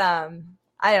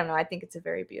I don't know. I think it's a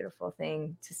very beautiful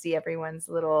thing to see everyone's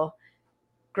little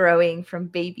growing from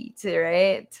baby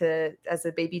to as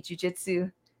a baby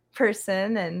jiu-jitsu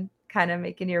person, and kind of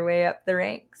making your way up the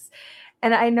ranks.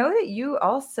 And I know that you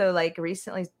also, like,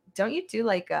 recently, don't you do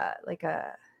like a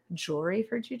jewelry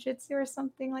for jujitsu or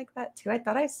something like that too. I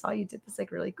thought I saw you did this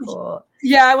like really cool.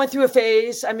 Yeah, I went through a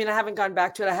phase. I mean, I haven't gone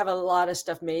back to it. I have a lot of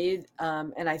stuff made.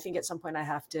 And I think at some point I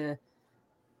have to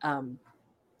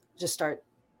just start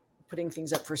putting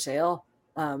things up for sale.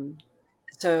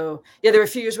 So yeah, there were a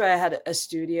few years where I had a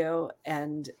studio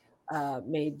and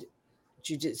made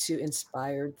jujitsu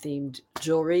inspired themed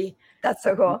jewelry. That's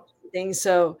so cool. Things.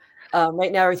 So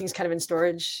right now everything's kind of in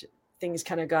storage. Things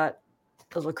kind of got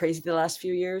a little crazy the last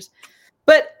few years.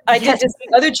 But I did this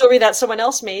other jewelry that someone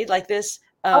else made, like this.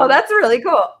 Oh, that's really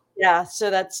cool. Yeah, so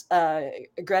that's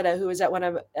Greta, who was at one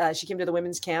of she came to the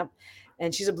women's camp,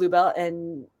 and she's a blue belt,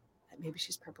 and maybe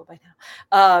she's purple by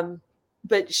now.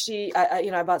 But she,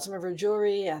 I bought some of her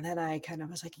jewelry, and then I kind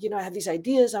of was like, I have these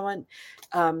ideas I want,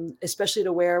 especially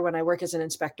to wear when I work as an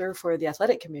inspector for the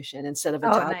athletic commission instead of a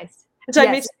top. Nice. And so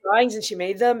I made some drawings, and she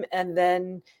made them, and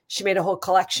then she made a whole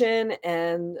collection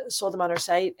and sold them on her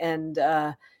site. And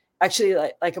actually,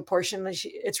 like a portion,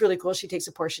 it's really cool. She takes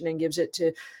a portion and gives it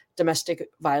to domestic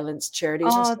violence charities.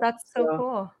 Oh, that's so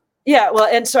cool. Yeah, well,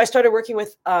 and so I started working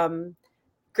with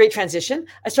great transition.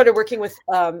 I started working with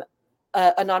a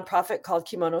nonprofit called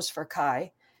Kimonos for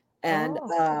Kai, and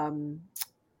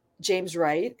James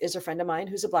Wright is a friend of mine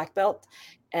who's a black belt,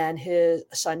 and his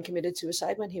son committed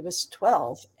suicide when he was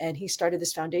 12, and he started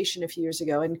this foundation a few years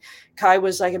ago. And Kai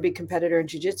was like a big competitor in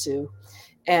jiu-jitsu,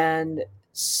 and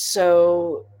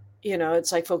so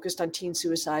it's like focused on teen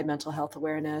suicide, mental health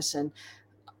awareness, and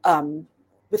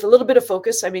with a little bit of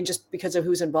focus. I mean, just because of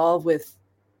who's involved with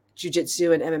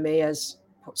jiu-jitsu and MMA as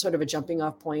sort of a jumping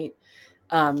off point.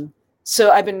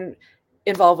 So I've been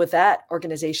involved with that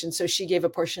organization. So she gave a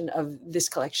portion of this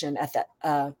collection at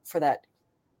that for that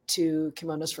to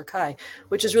Kimonos for Kai,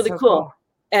 which is really cool.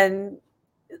 And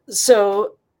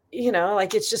so,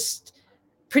 like it's just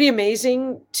pretty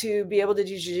amazing to be able to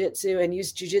do jiu-jitsu and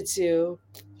use jiu-jitsu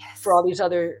for all these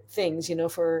other things,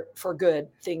 for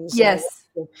good things. Yes.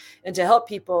 And to help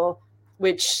people,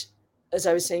 which, as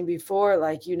I was saying before,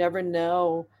 like you never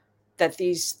know that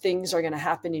these things are going to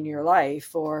happen in your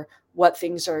life, or what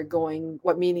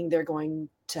meaning they're going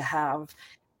to have.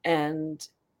 And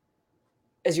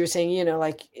as you were saying,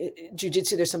 like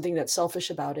jiu-jitsu, there's something that's selfish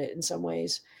about it in some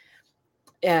ways.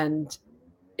 And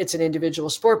it's an individual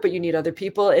sport, but you need other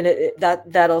people. And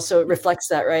that also reflects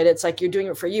that, right? It's like you're doing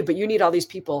it for you, but you need all these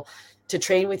people to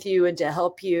train with you and to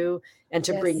help you and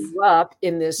to bring you up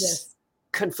in this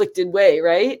conflicted way,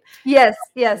 right? Yes.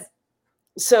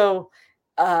 So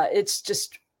it's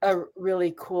just a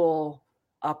really cool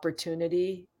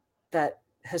opportunity that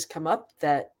has come up,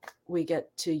 that we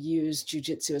get to use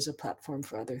jiu-jitsu as a platform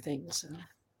for other things. So.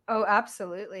 Oh,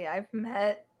 absolutely. I've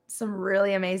met some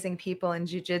really amazing people in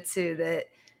jiu-jitsu that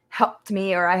helped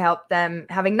me, or I helped them,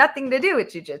 having nothing to do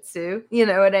with jiu-jitsu. You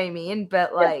know what I mean?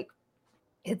 But like,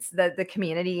 it's the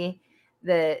community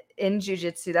that in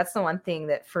jiu-jitsu, that's the one thing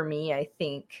that for me, I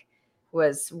think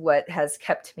was what has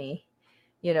kept me,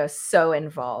 so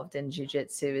involved in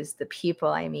jiu-jitsu, is the people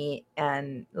I meet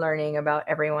and learning about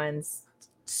everyone's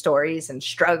stories and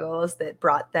struggles that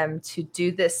brought them to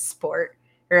do this sport.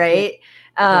 Right.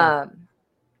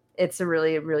 It's a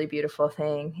really, really beautiful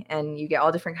thing. And you get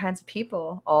all different kinds of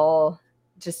people all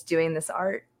just doing this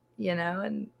art,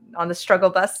 and on the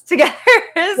struggle bus together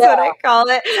is what I call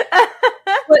it.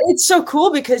 Well, it's so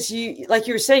cool because you, like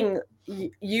you were saying,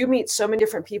 you meet so many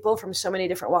different people from so many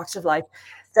different walks of life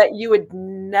that you would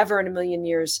never in a million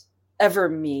years ever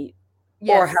meet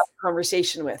or have a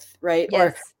conversation with, right?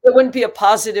 Or it wouldn't be a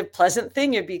positive, pleasant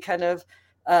thing. It'd be kind of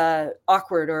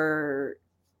awkward or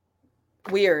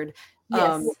weird.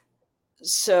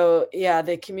 So yeah,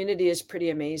 the community is pretty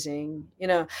amazing. We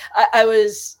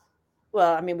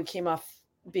came off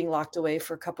being locked away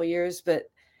for a couple of years, but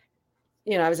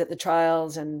I was at the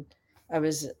trials and I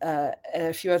was at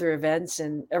a few other events,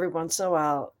 and every once in a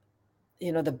while,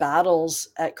 the battles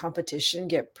at competition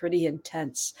get pretty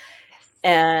intense.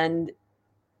 And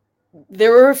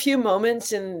there were a few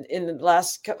moments in the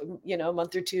last,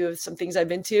 month or two of some things I've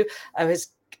been to,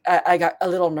 I got a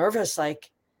little nervous.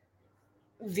 Like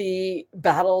the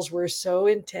battles were so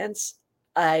intense.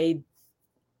 I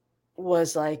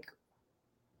was like,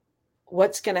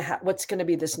 what's going to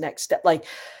be this next step? Like,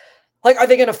 are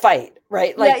they going to fight?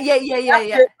 Right. Like,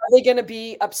 Are they going to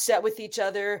be upset with each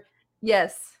other?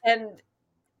 Yes. And,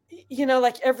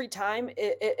 like every time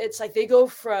it's like they go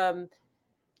from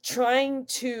trying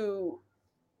to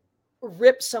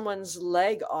rip someone's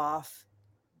leg off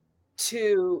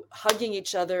to hugging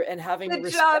each other and having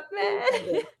Good job,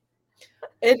 man.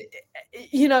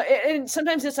 And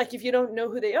sometimes it's like, if you don't know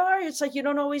who they are, it's like you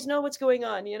don't always know what's going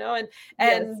on,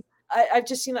 and I've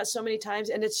just seen that so many times,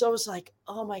 and it's always like,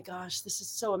 oh my gosh, this is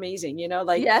so amazing,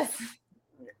 like Yes.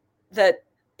 that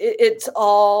it's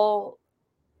all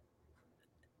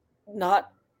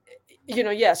not,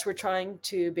 yes, we're trying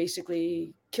to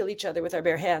basically kill each other with our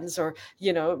bare hands, or,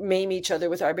 maim each other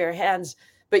with our bare hands,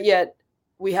 but yet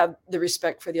we have the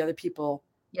respect for the other people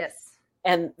Yes.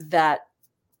 and that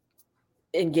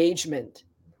engagement,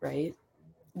 right?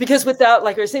 Because without,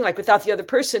 like I was saying, like without the other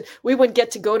person, we wouldn't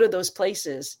get to go to those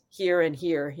places here and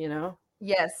here,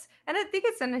 Yes. And I think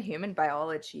it's in the human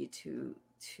biology to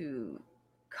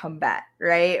combat,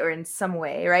 right? Or in some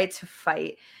way, right? To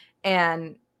fight.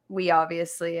 And we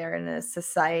obviously are in a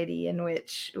society in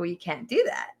which we can't do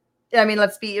that. I mean,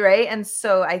 let's be right. And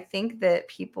so I think that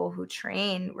people who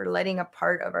train, we're letting a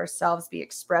part of ourselves be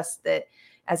expressed that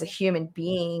as a human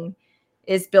being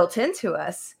is built into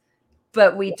us,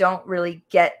 but we don't really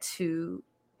get to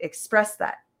express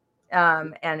that.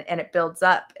 And it builds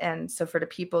up. And so for the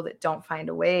people that don't find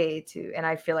a way to, and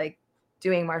I feel like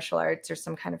doing martial arts or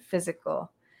some kind of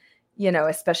physical,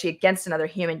 especially against another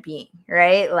human being,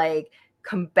 right? Like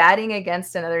combating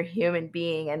against another human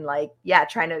being and like, yeah,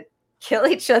 trying to kill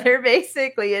each other.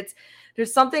 Basically,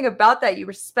 there's something about that. You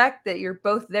respect that you're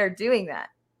both there doing that.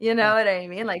 You know what I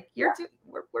mean? Like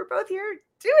we're both here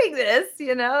doing this,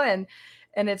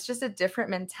 and it's just a different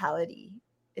mentality.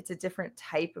 It's a different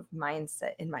type of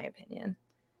mindset, in my opinion.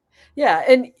 Yeah.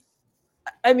 And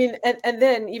I mean, and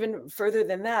then even further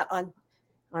than that, on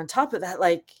top of that,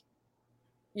 like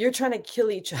you're trying to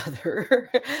kill each other,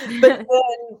 but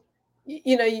then,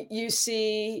 you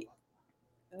see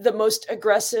the most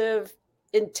aggressive,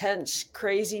 intense,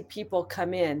 crazy people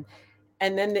come in.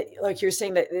 And then, like you're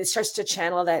saying, that it starts to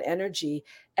channel that energy.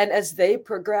 And as they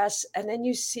progress, and then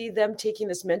you see them taking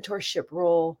this mentorship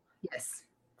role Yes.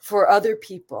 for other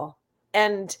people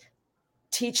and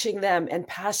teaching them and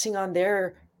passing on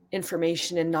their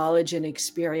information and knowledge and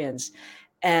experience.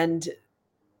 And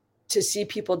to see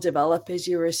people develop, as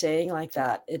you were saying, like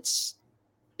that, it's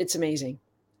amazing.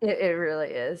 It really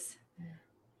is.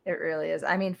 It really is.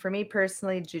 I mean, for me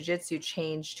personally, jiu-jitsu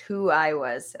changed who I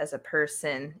was as a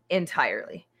person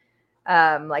entirely.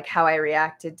 Like how I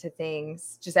reacted to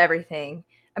things, just everything.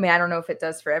 I mean, I don't know if it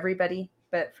does for everybody,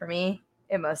 but for me,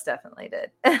 it most definitely did.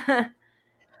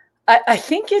 I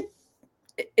think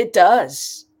it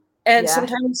does. And Yeah.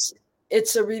 sometimes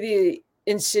it's a really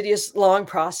insidious, long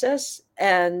process.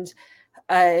 And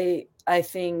I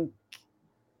think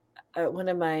one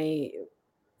of my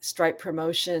stripe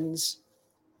promotions,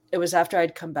 it was after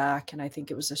I'd come back, and I think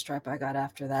it was a stripe I got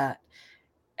after that.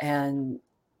 And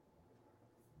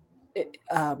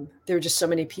there were just so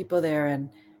many people there,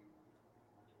 and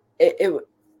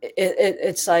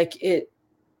it's like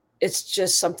it's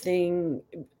just something,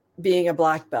 being a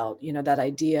black belt, that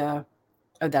idea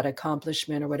of that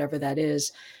accomplishment or whatever that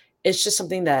is. It's just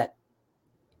something that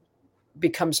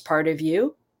becomes part of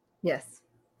you. Yes.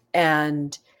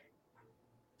 And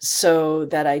so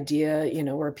that idea,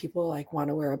 where people like want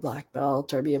to wear a black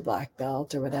belt or be a black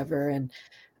belt or whatever. And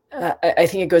I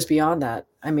think it goes beyond that.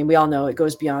 I mean, we all know it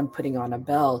goes beyond putting on a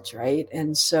belt, right?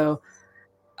 And so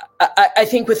I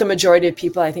think with the majority of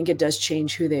people, I think it does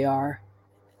change who they are.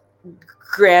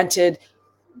 Granted,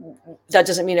 that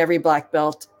doesn't mean every black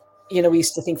belt, we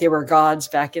used to think they were gods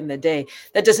back in the day.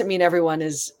 That doesn't mean everyone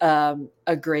is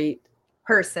a great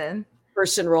person,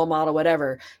 role model,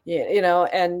 whatever,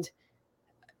 and,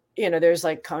 there's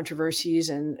like controversies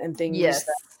and things yes,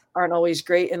 that aren't always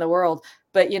great in the world.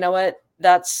 But you know what?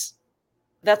 That's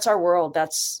our world.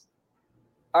 That's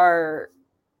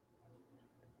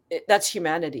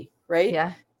humanity, right?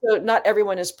 yeah, So not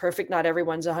everyone is perfect. Not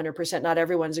everyone's 100%. Not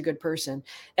everyone's a good person.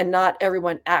 And not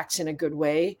everyone acts in a good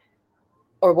way,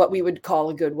 or what we would call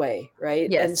a good way, right?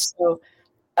 And yes, so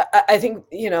I think,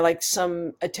 like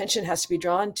some attention has to be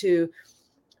drawn to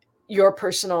your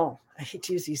personal, I hate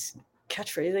to use these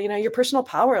catchphrases, your personal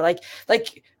power. Like,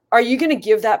 are you going to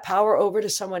give that power over to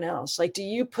someone else? Like, do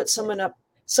you put someone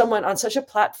on such a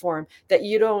platform that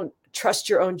you don't trust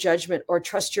your own judgment, or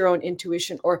trust your own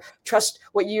intuition, or trust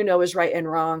what you know is right and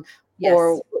wrong, yes,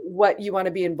 or what you want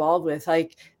to be involved with,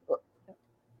 like,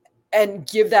 and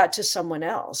give that to someone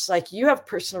else? Like, you have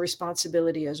personal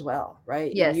responsibility as well,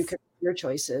 right? And you yes, can make your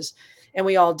choices, and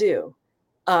we all do.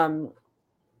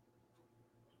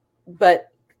 But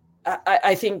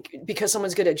I think because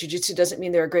someone's good at jiu-jitsu doesn't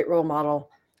mean they're a great role model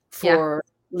yeah, for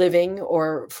living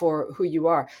or for who you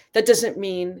are. That doesn't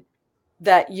mean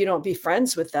that you don't be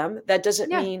friends with them. That doesn't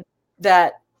yeah, mean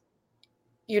that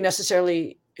you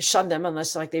necessarily shun them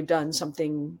unless like they've done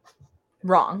something.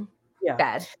 wrong, Yeah.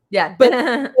 bad, yeah,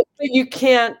 But you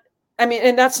can't, I mean,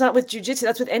 and that's not with jiu-jitsu,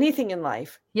 that's with anything in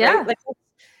life, right? yeah, Like,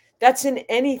 that's in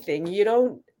anything. You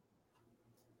don't,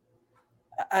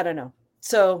 I don't know.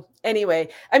 So anyway,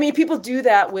 I mean, people do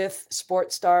that with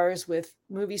sports stars, with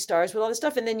movie stars, with all this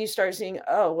stuff. And then you start seeing,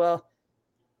 oh, well,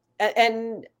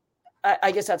 and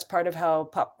I guess that's part of how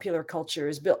popular culture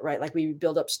is built, right? Like we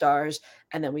build up stars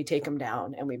and then we take them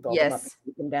down, and we build them up and Yes.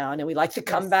 take them down, and we like the Yes.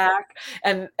 comeback,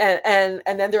 and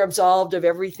then they're absolved of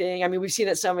everything. I mean, we've seen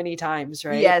it so many times,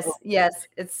 right? Yes. Yes.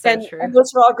 It's so And true.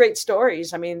 those are all great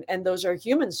stories. I mean, and those are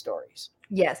human stories.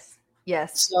 Yes.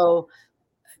 Yes. So,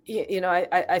 you know,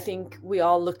 I think we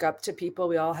all look up to people.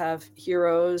 We all have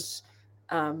heroes,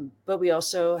 but we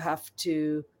also have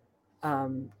to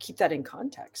keep that in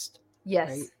context. Yes.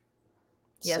 Right?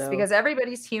 Yes, So, because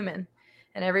everybody's human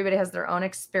and everybody has their own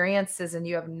experiences, and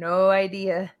you have no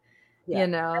idea, yeah. you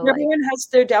know, And like, everyone has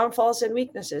their downfalls and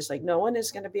weaknesses. Like no one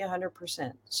is going to be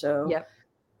 100%. So, yep.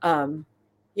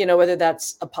 You know, whether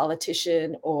that's a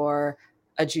politician or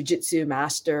a jujitsu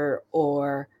master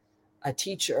or a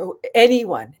teacher,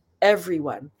 anyone,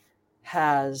 everyone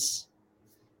has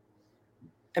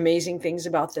amazing things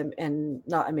about them and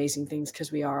not amazing things,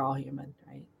 because we are all human,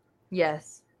 right?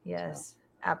 Yes. Yes.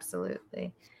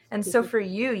 Absolutely. And so for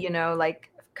you, you know, like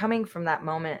coming from that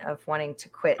moment of wanting to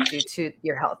quit due to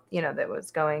your health, you know, that was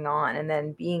going on, and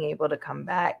then being able to come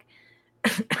back,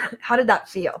 how did that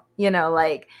feel? You know,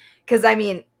 like, because I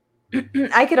mean,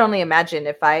 I could only imagine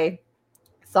if I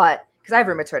thought, because I have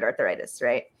rheumatoid arthritis,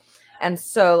 right? And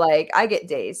so, like, I get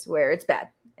days where it's bad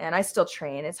and I still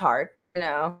train. It's hard, you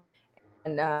know,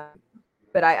 and,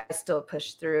 but I still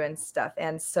push through and stuff.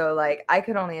 And so, like, I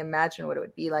could only imagine what it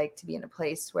would be like to be in a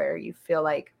place where you feel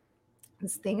like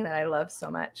this thing that I love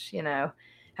so much, you know,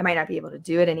 I might not be able to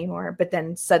do it anymore, but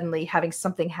then suddenly having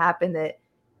something happen that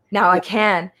now I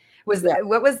can.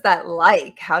 What was that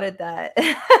like? How did that?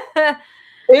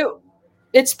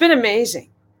 It's been amazing,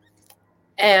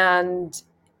 and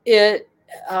it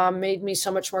made me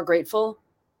so much more grateful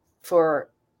for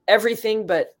everything,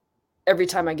 but every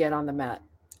time I get on the mat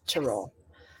to roll.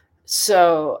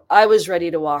 So I was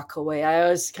ready to walk away. I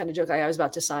always kind of joke, I was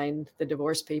about to sign the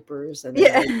divorce papers, and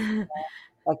then I was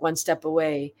like one step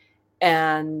away.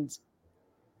 And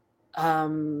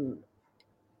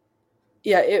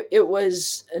yeah, it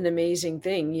was an amazing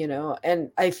thing, you know. And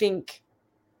I think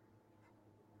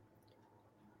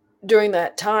during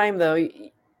that time, though,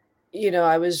 you know,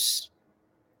 I was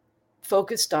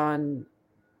focused on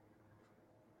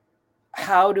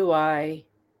how do I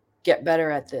get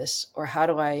better at this, or how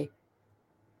do I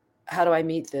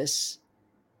meet this.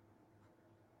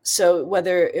 So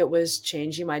whether it was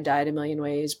changing my diet a million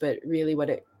ways, but really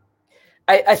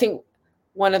I think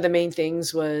one of the main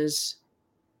things was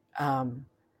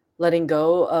letting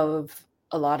go of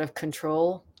a lot of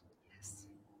control,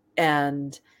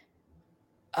 and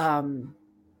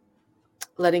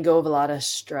letting go of a lot of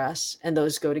stress, and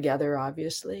those go together,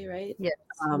 obviously, right? Yes.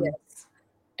 Yes.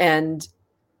 And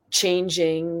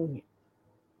changing,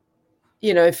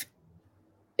 you know, if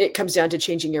it comes down to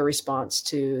changing your response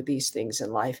to these things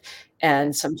in life,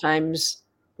 and sometimes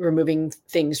removing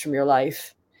things from your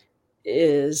life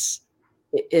is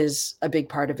a big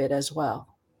part of it as well,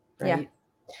 right?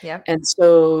 Yeah. And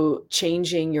so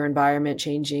changing your environment,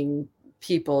 changing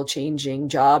people, changing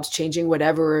jobs, changing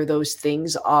whatever those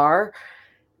things are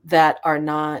that are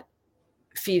not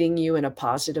feeding you in a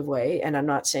positive way. And I'm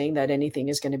not saying that anything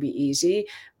is going to be easy,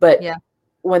 but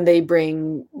when they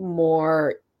bring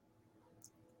more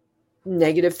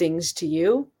negative things to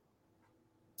you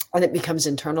and it becomes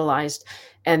internalized,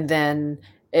 and then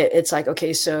it's like,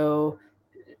 okay, so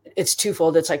it's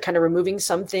twofold. It's like kind of removing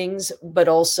some things, but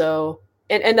also,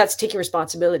 and that's taking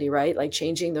responsibility, right? Like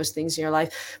changing those things in your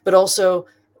life, but also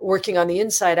working on the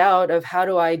inside out of how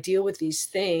do I deal with these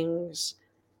things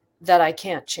that I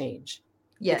can't change,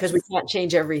 because we can't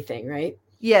change everything, right?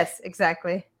 Yes,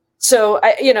 exactly. So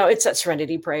you know, it's that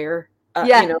serenity prayer,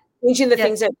 you know, changing the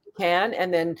things that you can,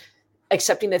 and then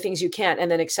accepting the things you can't,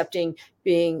 and then accepting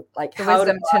being like, the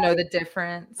wisdom to know the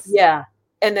difference. Yeah.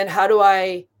 And then how do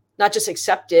I not just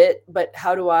accept it, but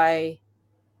how do I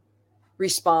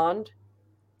respond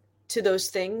to those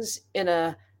things in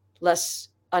a less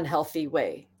unhealthy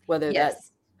way? Whether that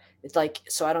it's like,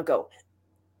 so I don't go,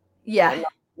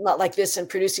 not like this, and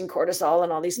producing cortisol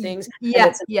and all these things. And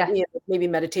it's, you know, maybe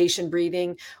meditation,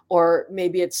 breathing, or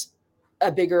maybe it's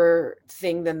a bigger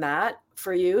thing than that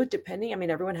for you, depending. I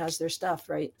mean, everyone has their stuff,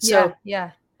 right? So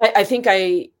I think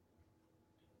that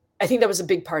was a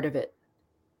big part of it.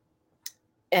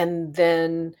 And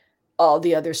then all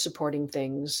the other supporting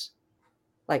things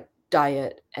like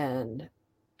diet. And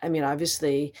I mean,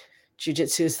 obviously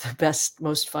jiu-jitsu is the best,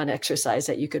 most fun exercise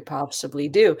that you could possibly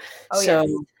do.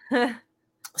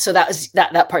 So that was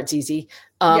that part's easy.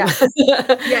 Yeah.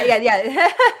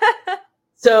 Yeah.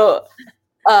 So,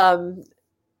 um,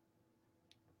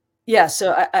 yeah,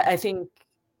 so I think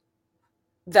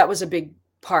that was a big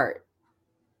part.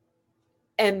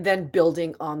 And then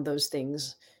building on those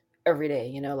things every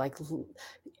day, like,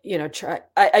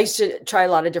 I used to try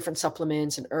a lot of different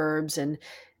supplements and herbs, and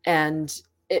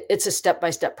it's a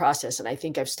step-by-step process. And I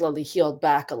think I've slowly healed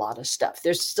back a lot of stuff.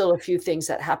 There's still a few things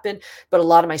that happen, but a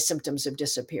lot of my symptoms have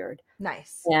disappeared.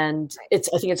 Nice. And I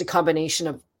think it's a combination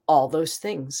of all those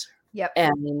things. Yep.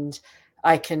 And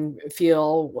I can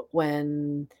feel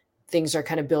when things are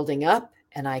kind of building up,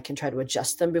 and I can try to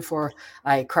adjust them before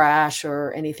I crash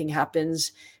or anything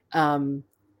happens. Um,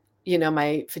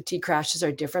 my fatigue crashes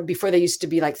are different. Before, they used to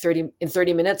be like 30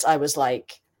 minutes, I was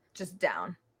like just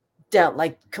down,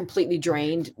 like completely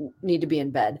drained, need to be in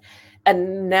bed.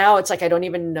 And now it's like I don't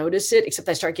even notice it, except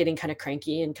I start getting kind of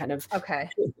cranky and kind of okay.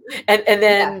 and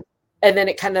then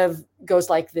it kind of goes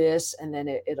like this, and then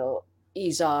it'll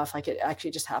ease off. Like, it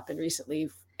actually just happened recently.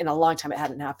 In a long time it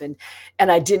hadn't happened,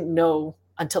 and I didn't know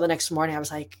until the next morning. I was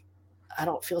like, I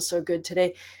don't feel so good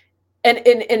today. And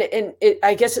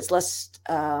I guess it's less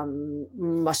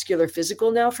muscular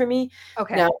physical now for me.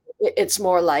 Okay. Now it's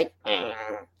more like okay.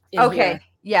 Here.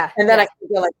 Yeah. And then I can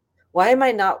feel like, why do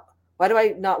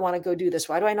I not want to go do this?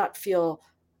 Why do I not feel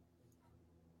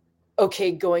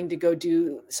okay going to go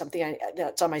do something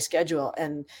that's on my schedule?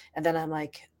 And then I'm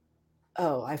like,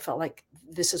 oh, I felt like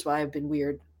this is why I've been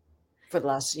weird for the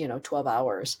last 12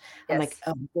 hours. I'm like,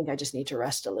 oh, I think I just need to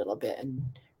rest a little bit and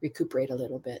recuperate a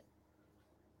little bit,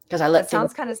 because I let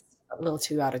things kind of a little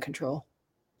too out of control.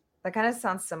 That kind of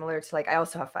sounds similar to, like, I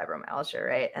also have fibromyalgia,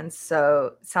 right? And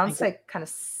so it sounds like kind of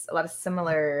a lot of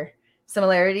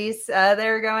similarities that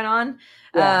are going on.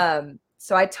 Yeah.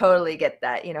 So I totally get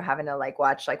that, having to like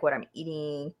watch like what I'm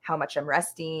eating, how much I'm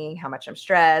resting, how much I'm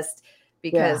stressed,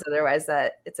 because otherwise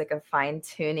it's like a fine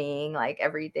tuning, like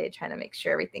every day, trying to make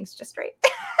sure everything's just right.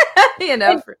 And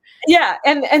then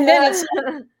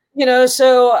it's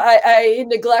so I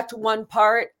neglect one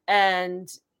part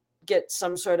and get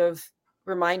some sort of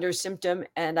reminder symptom,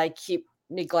 and I keep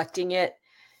neglecting it,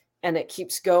 and it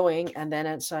keeps going, and then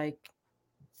it's like,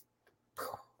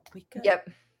 wake up. Yep.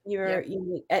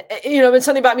 When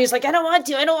something about me is like, I don't want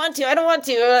to, and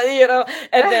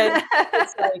then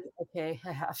it's like, okay,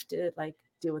 I have to like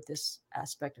deal with this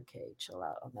aspect. Okay, chill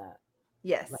out on that.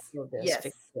 Yes. Let go of this,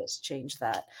 fix this, change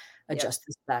that, adjust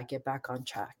this back, get back on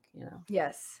track.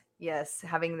 Yes.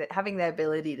 Having the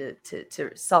ability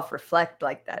to self-reflect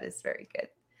like that is very good,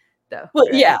 though. Well,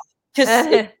 right? Yeah,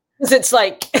 because it's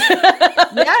like, because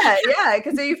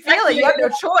you feel it, you have no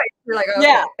choice. You're like,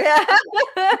 okay.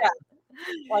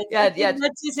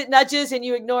 It nudges, and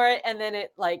you ignore it, and then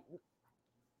it like,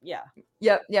 Yep.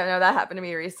 No, that happened to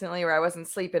me recently, where I wasn't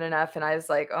sleeping enough, and I was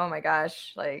like, oh my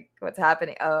gosh, like, what's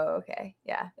happening? Oh, okay.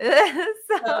 Yeah.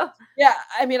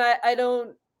 I mean, I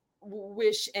don't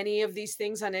wish any of these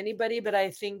things on anybody, but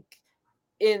I think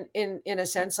in a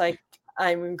sense, like,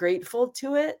 I'm grateful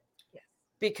to it,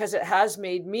 because it has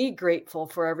made me grateful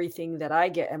for everything that I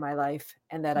get in my life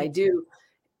and that I do.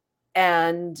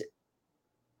 And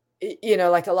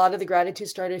like, a lot of the gratitude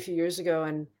started a few years ago,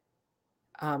 and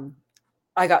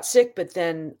I got sick, but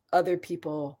then other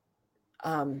people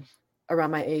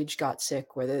around my age got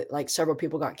sick, where like several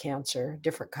people got cancer,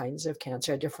 different kinds of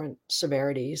cancer, different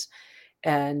severities.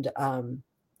 And I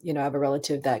have a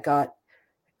relative that got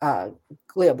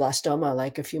glioblastoma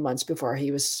like a few months before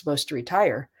he was supposed to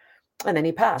retire, and then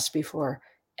he passed before.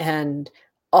 And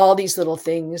all these little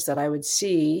things that I would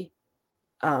see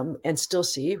and still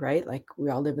see, right? Like, we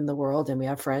all live in the world, and we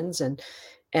have friends, and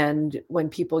when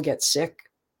people get sick,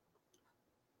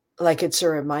 like, it's a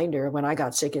reminder. When I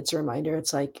got sick, it's a reminder.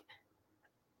 It's like,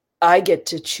 I get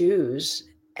to choose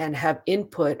and have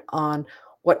input on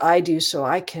what I do, so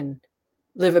I can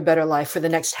live a better life for the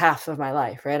next half of my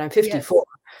life, right? I'm 54.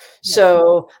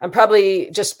 So I'm probably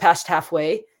just past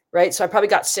halfway, right? So I probably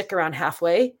got sick around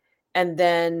halfway. And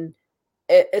then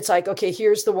it's like, okay,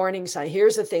 here's the warning sign.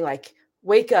 Here's the thing, like,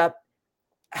 wake up.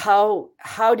 How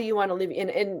do you want to live?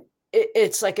 And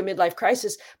it's like a midlife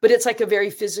crisis, but it's like a very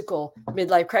physical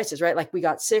midlife crisis, right? Like, we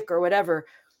got sick or whatever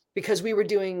because we were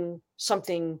doing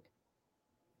something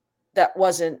that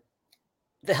wasn't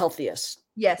the healthiest.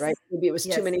 Right. Maybe it was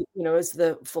too many, it was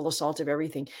the full assault of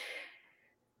everything.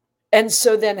 And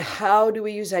so then how do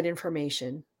we use that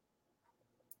information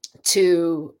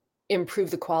to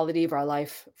improve the quality of our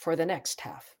life for the next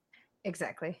half?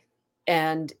 Exactly.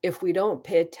 And if we don't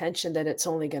pay attention, then it's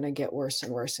only going to get worse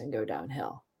and worse and go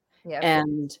downhill. Yeah.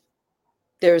 And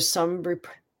there's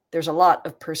a lot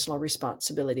of personal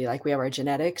responsibility. Like, we have our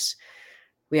genetics,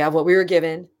 We have what we were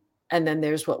given, and then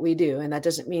there's what we do. And that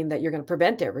doesn't mean that you're going to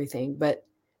prevent everything, but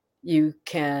you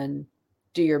can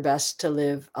do your best to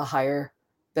live a higher,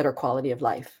 better quality of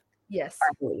life. Yes.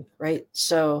 I believe, right?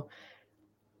 So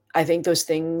I think those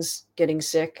things, getting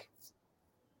sick,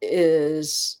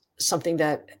 is something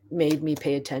that made me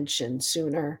pay attention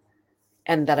sooner,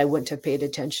 and that I wouldn't have paid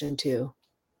attention to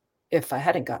if I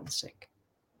hadn't gotten sick.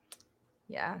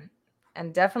 Yeah.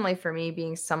 And definitely for me,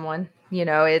 being someone,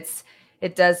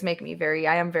 it does make me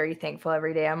I am very thankful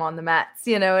every day I'm on the mats.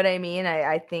 You know what I mean?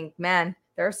 I think, man,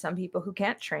 there are some people who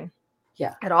can't train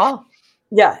at all.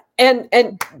 Yeah. And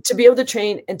to be able to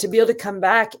train and to be able to come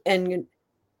back and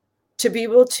to be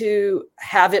able to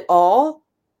have it all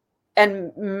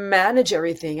and manage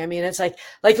everything. I mean, it's like,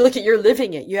 look at, you're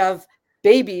living it. You have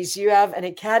babies, you have an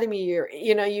academy,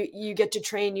 you get to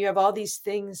train, you have all these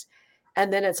things.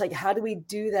 And then it's like, how do we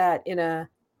do that in a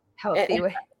healthy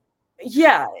way?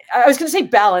 Yeah. I was going to say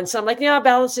balance. I'm like, yeah,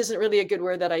 balance isn't really a good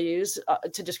word that I use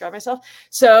to describe myself.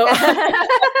 So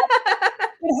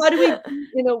how do we do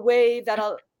in a way that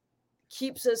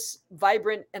keeps us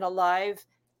vibrant and alive?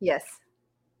 Yes.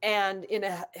 And in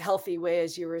a healthy way,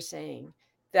 as you were saying,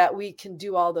 that we can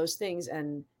do all those things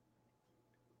and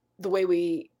the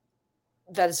way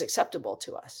that is acceptable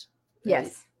to us. Right?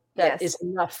 Yes. That is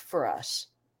enough for us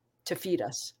to feed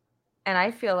us. And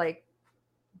I feel like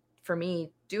for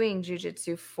me, doing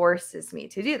jiu-jitsu forces me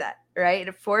to do that, right?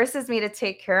 It forces me to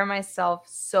take care of myself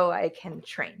so I can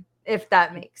train, if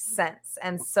that makes sense.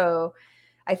 And so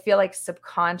I feel like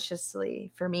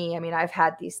subconsciously for me, I mean, I've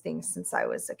had these things since I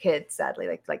was a kid, sadly,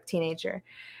 like teenager.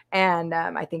 And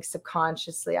I think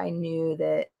subconsciously I knew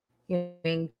that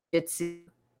doing jiu-jitsu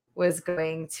was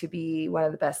going to be one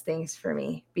of the best things for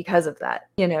me because of that,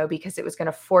 because it was going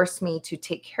to force me to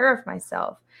take care of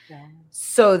myself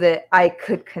so that I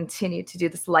could continue to do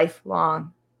this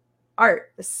lifelong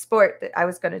art, the sport that I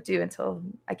was going to do until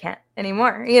I can't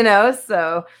anymore,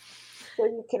 so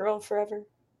you can roll forever.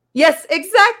 Yes,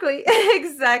 exactly.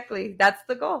 Exactly. That's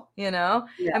the goal, Yeah.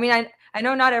 I mean, I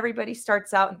know not everybody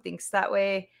starts out and thinks that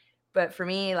way, but for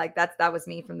me, like that was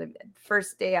me from the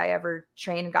first day I ever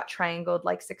trained and got triangled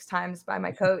like 6 times by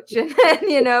my coach. And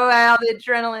then, all the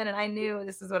adrenaline, and I knew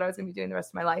this is what I was going to be doing the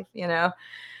rest of my life,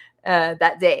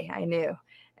 that day I knew.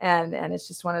 And it's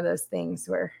just one of those things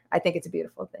where I think it's a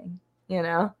beautiful thing,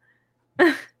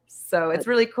 So it's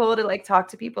really cool to talk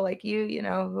to people like you,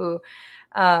 who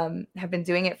have been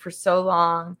doing it for so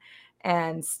long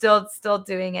and still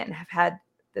doing it and have had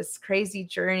this crazy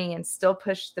journey and still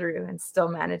push through and still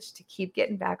manage to keep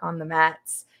getting back on the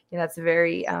mats. It's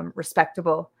very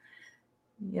respectable.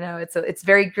 It's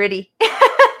very gritty.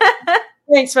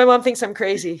 Thanks. My mom thinks I'm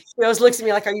crazy. She always looks at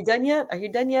me like, "Are you done yet? Are you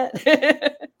done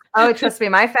yet?" Oh, trust me,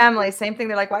 my family, same thing.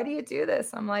 They're like, "Why do you do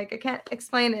this?" I'm like, "I can't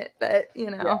explain it, but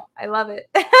I love it."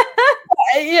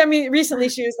 I mean, recently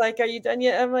she was like, "Are you done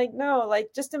yet?" I'm like, "No,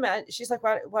 just imagine." She's like,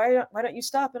 why don't you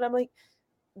stop?" And I'm like,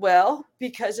 well,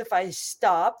 because if I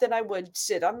stopped, then I would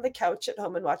sit on the couch at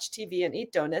home and watch TV and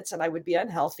eat donuts, and I would be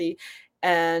unhealthy.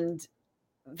 And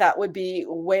that would be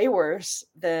way worse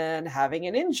than having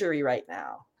an injury right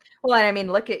now. Well, and I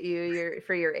mean, look at you.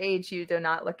 For your age, you do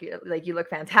not look like you look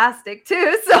fantastic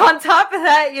too. So on top of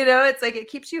that, it's like it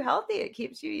keeps you healthy. It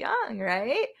keeps you young,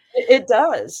 right? It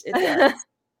does. It does.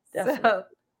 Definitely.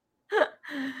 So,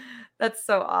 that's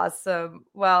so awesome.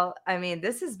 Well, I mean,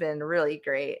 this has been really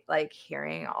great,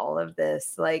 hearing all of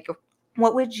this.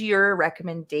 What would your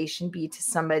recommendation be to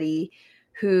somebody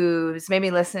who's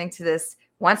maybe listening to this,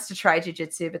 wants to try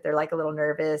jiu-jitsu, but they're a little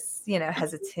nervous,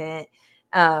 hesitant?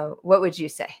 What would you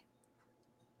say?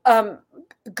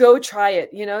 Go try it.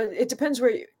 It depends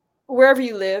wherever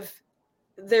you live.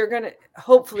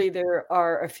 Hopefully there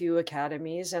are a few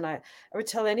academies, and I would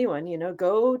tell anyone,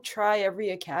 go try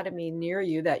every academy near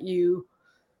you that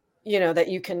that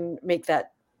you can make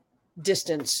that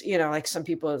distance. Like some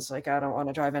people, it's like, I don't want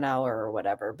to drive an hour or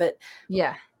whatever, but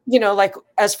yeah,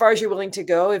 as far as you're willing to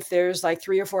go, if there's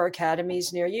 3 or 4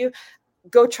 academies near you,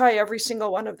 go try every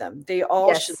single one of them. They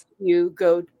all should you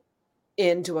go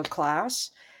into a class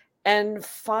and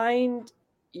find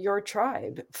your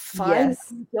tribe, find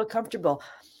feel comfortable.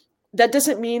 That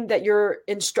doesn't mean that your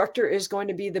instructor is going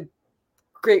to be the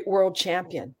great world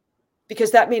champion,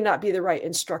 because that may not be the right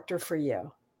instructor for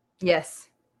you. Yes.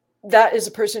 That is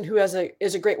a person who is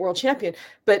a great world champion.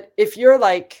 But if you're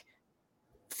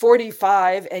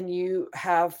 45 and you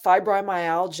have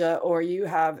fibromyalgia, or you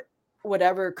have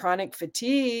whatever chronic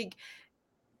fatigue,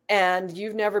 and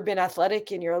you've never been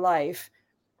athletic in your life,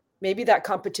 maybe that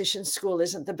competition school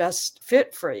isn't the best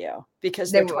fit for you,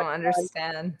 because they won't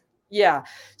understand. Yeah.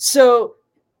 So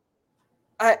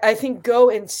I think go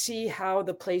and see how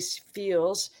the place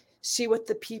feels, see what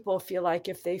the people feel like,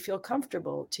 if they feel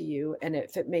comfortable to you and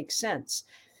if it makes sense.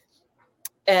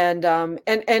 And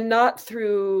not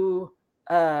through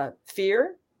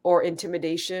fear or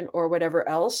intimidation or whatever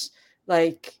else,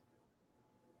 like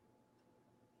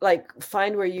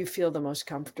find where you feel the most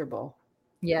comfortable.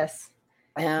 Yes.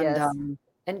 And Yes.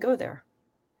 And go there.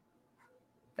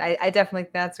 I definitely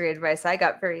think that's great advice. I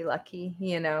got very lucky,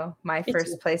 you know. My Me too.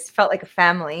 first place felt like a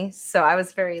family, so I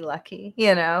was very lucky,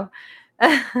 you know.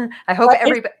 I hope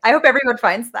everyone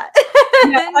finds that.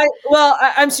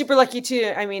 I'm super lucky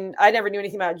too. I mean, I never knew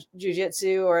anything about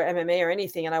jujitsu or MMA or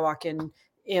anything, and I walk in.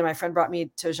 My friend brought me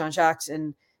to Jean Jacques,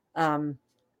 and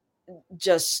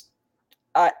just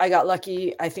I got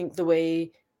lucky. I think the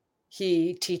way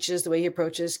he teaches, the way he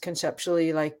approaches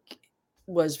conceptually, like,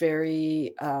 was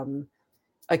very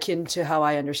akin to how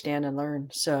I understand and learn.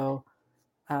 So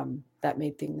that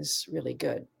made things really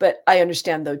good. But I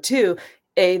understand though too,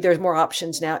 there's more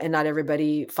options now, and not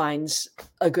everybody finds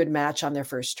a good match on their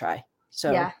first try.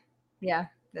 So yeah,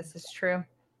 this is true.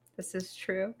 This is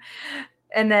true.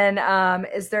 And then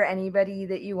is there anybody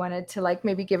that you wanted to like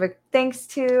maybe give a thanks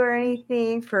to or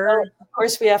anything for? Well, of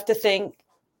course, we have to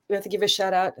give a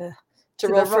shout out to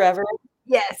Roll Forever.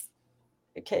 Yes.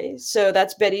 Okay, so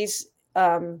that's Betty's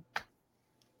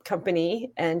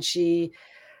company, and she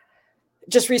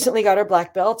just recently got her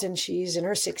black belt, and she's in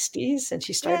her 60s, and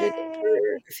she started in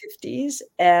her 50s,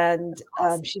 and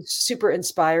awesome. She's super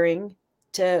inspiring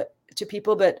to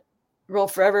people. But Roll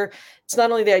Forever, it's not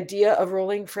only the idea of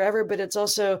rolling forever, but it's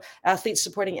also athletes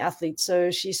supporting athletes. So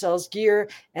she sells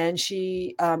gear, and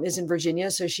she is in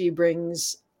Virginia, so she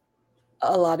brings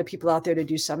a lot of people out there to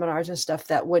do seminars and stuff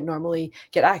that would normally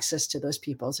get access to those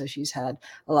people. So she's had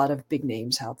a lot of big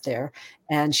names out there,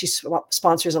 and she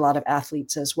sponsors a lot of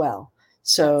athletes as well.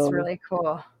 So that's really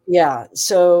cool. Yeah.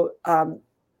 So I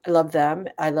love them.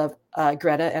 I love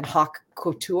Greta and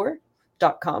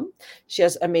hawkcouture.com. She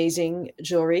has amazing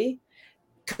jewelry.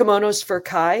 Kimonos for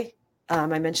Kai.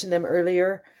 I mentioned them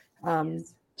earlier.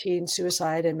 Yes. Teen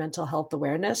suicide and mental health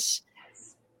awareness.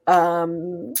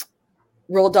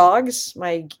 Roll Dogs,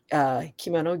 my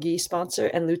kimono gi sponsor,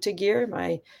 and Luta Gear,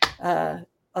 my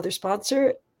other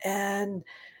sponsor, and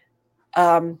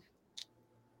the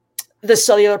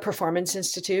Cellular Performance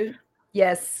Institute.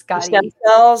 Yes, Scotty. Stem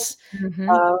cells.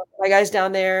 My guys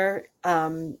down there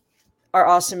are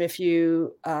awesome. If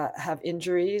you have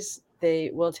injuries,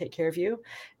 they will take care of you.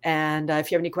 And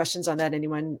if you have any questions on that,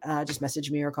 anyone just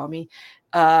message me or call me.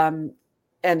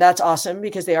 And that's awesome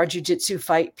because they are jiu-jitsu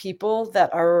fight people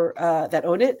that are that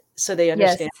own it, so they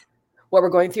understand what we're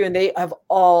going through, and they have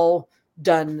all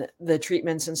done the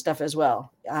treatments and stuff as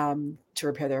well to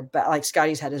repair their back. Like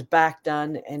Scotty's had his back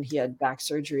done, and he had back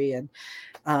surgery, and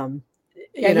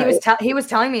he was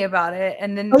telling me about it,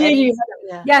 and then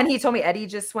and he told me Eddie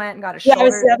just went and got a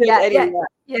shoulder.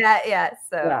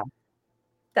 So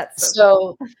that's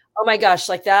so oh my gosh,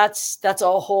 like that's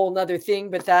a whole nother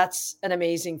thing, but that's an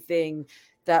amazing thing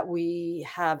that we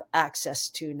have access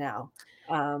to now.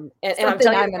 And I'm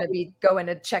going to be going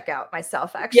to check out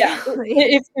myself, actually.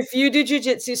 Yeah, if you do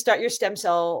jiu-jitsu, start your stem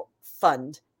cell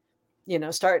fund.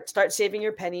 Start saving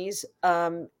your pennies,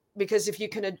 because if you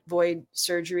can avoid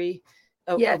surgery,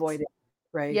 avoid it,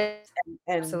 right? Yes,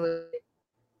 and absolutely.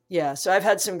 Yeah, so I've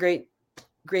had some great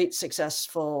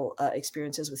successful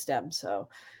experiences with STEM, so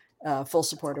full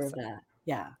supporter of that.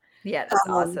 Yeah, that's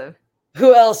awesome.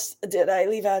 Who else did I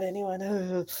leave out? Anyone?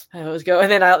 I always go,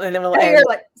 and then we'll end. You're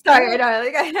like, sorry,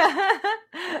 I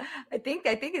think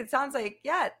it sounds like,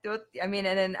 I mean,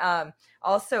 and then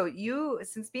also you,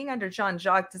 since being under Jean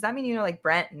Jacque, does that mean like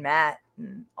Brent and Matt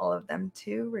and all of them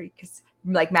too? Because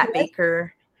like Matt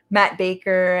Baker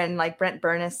and like Brent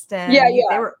Burniston. They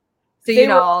were so they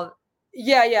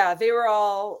were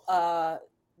all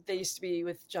they used to be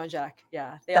with Jean Jacque.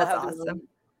 Yeah, they all have awesome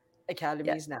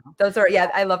academies now. Those are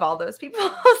I love all those people.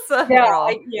 So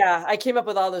I came up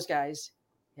with all those guys.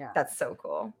 Yeah, that's so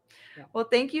cool. Yeah. Well,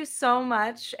 thank you so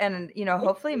much, and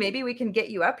hopefully maybe we can get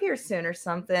you up here soon or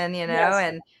something,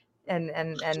 and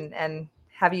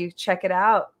have you check it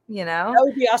out. That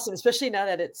would be awesome, especially now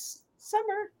that it's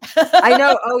summer. I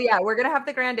know. Oh yeah, we're gonna have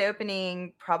the grand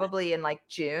opening probably in like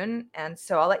June, and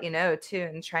so I'll let you know too,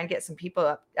 and try and get some people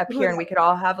up here, and we could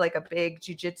all have like a big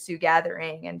jiu-jitsu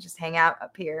gathering and just hang out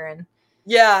up here. And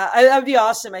that would be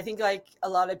awesome. I think like a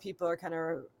lot of people are kind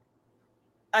of.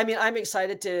 I mean, I'm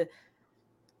excited to,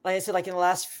 like I said, like in the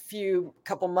last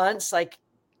couple months, like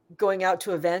going out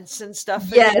to events and stuff.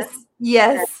 Yes.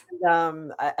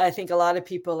 And, I think a lot of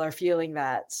people are feeling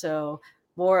that. So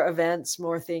more events,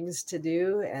 more things to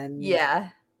do, and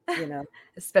you know,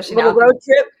 Especially little now. road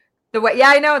trip. Yeah,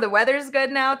 I know the weather's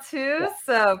good now too. Yeah.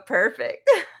 So perfect.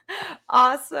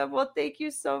 Awesome. Well, thank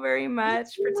you so very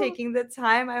much for taking the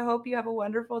time. I hope you have a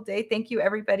wonderful day. Thank you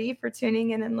everybody for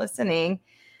tuning in and listening.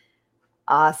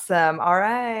 Awesome. All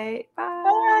right.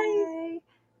 Bye.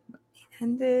 Bye.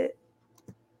 End it.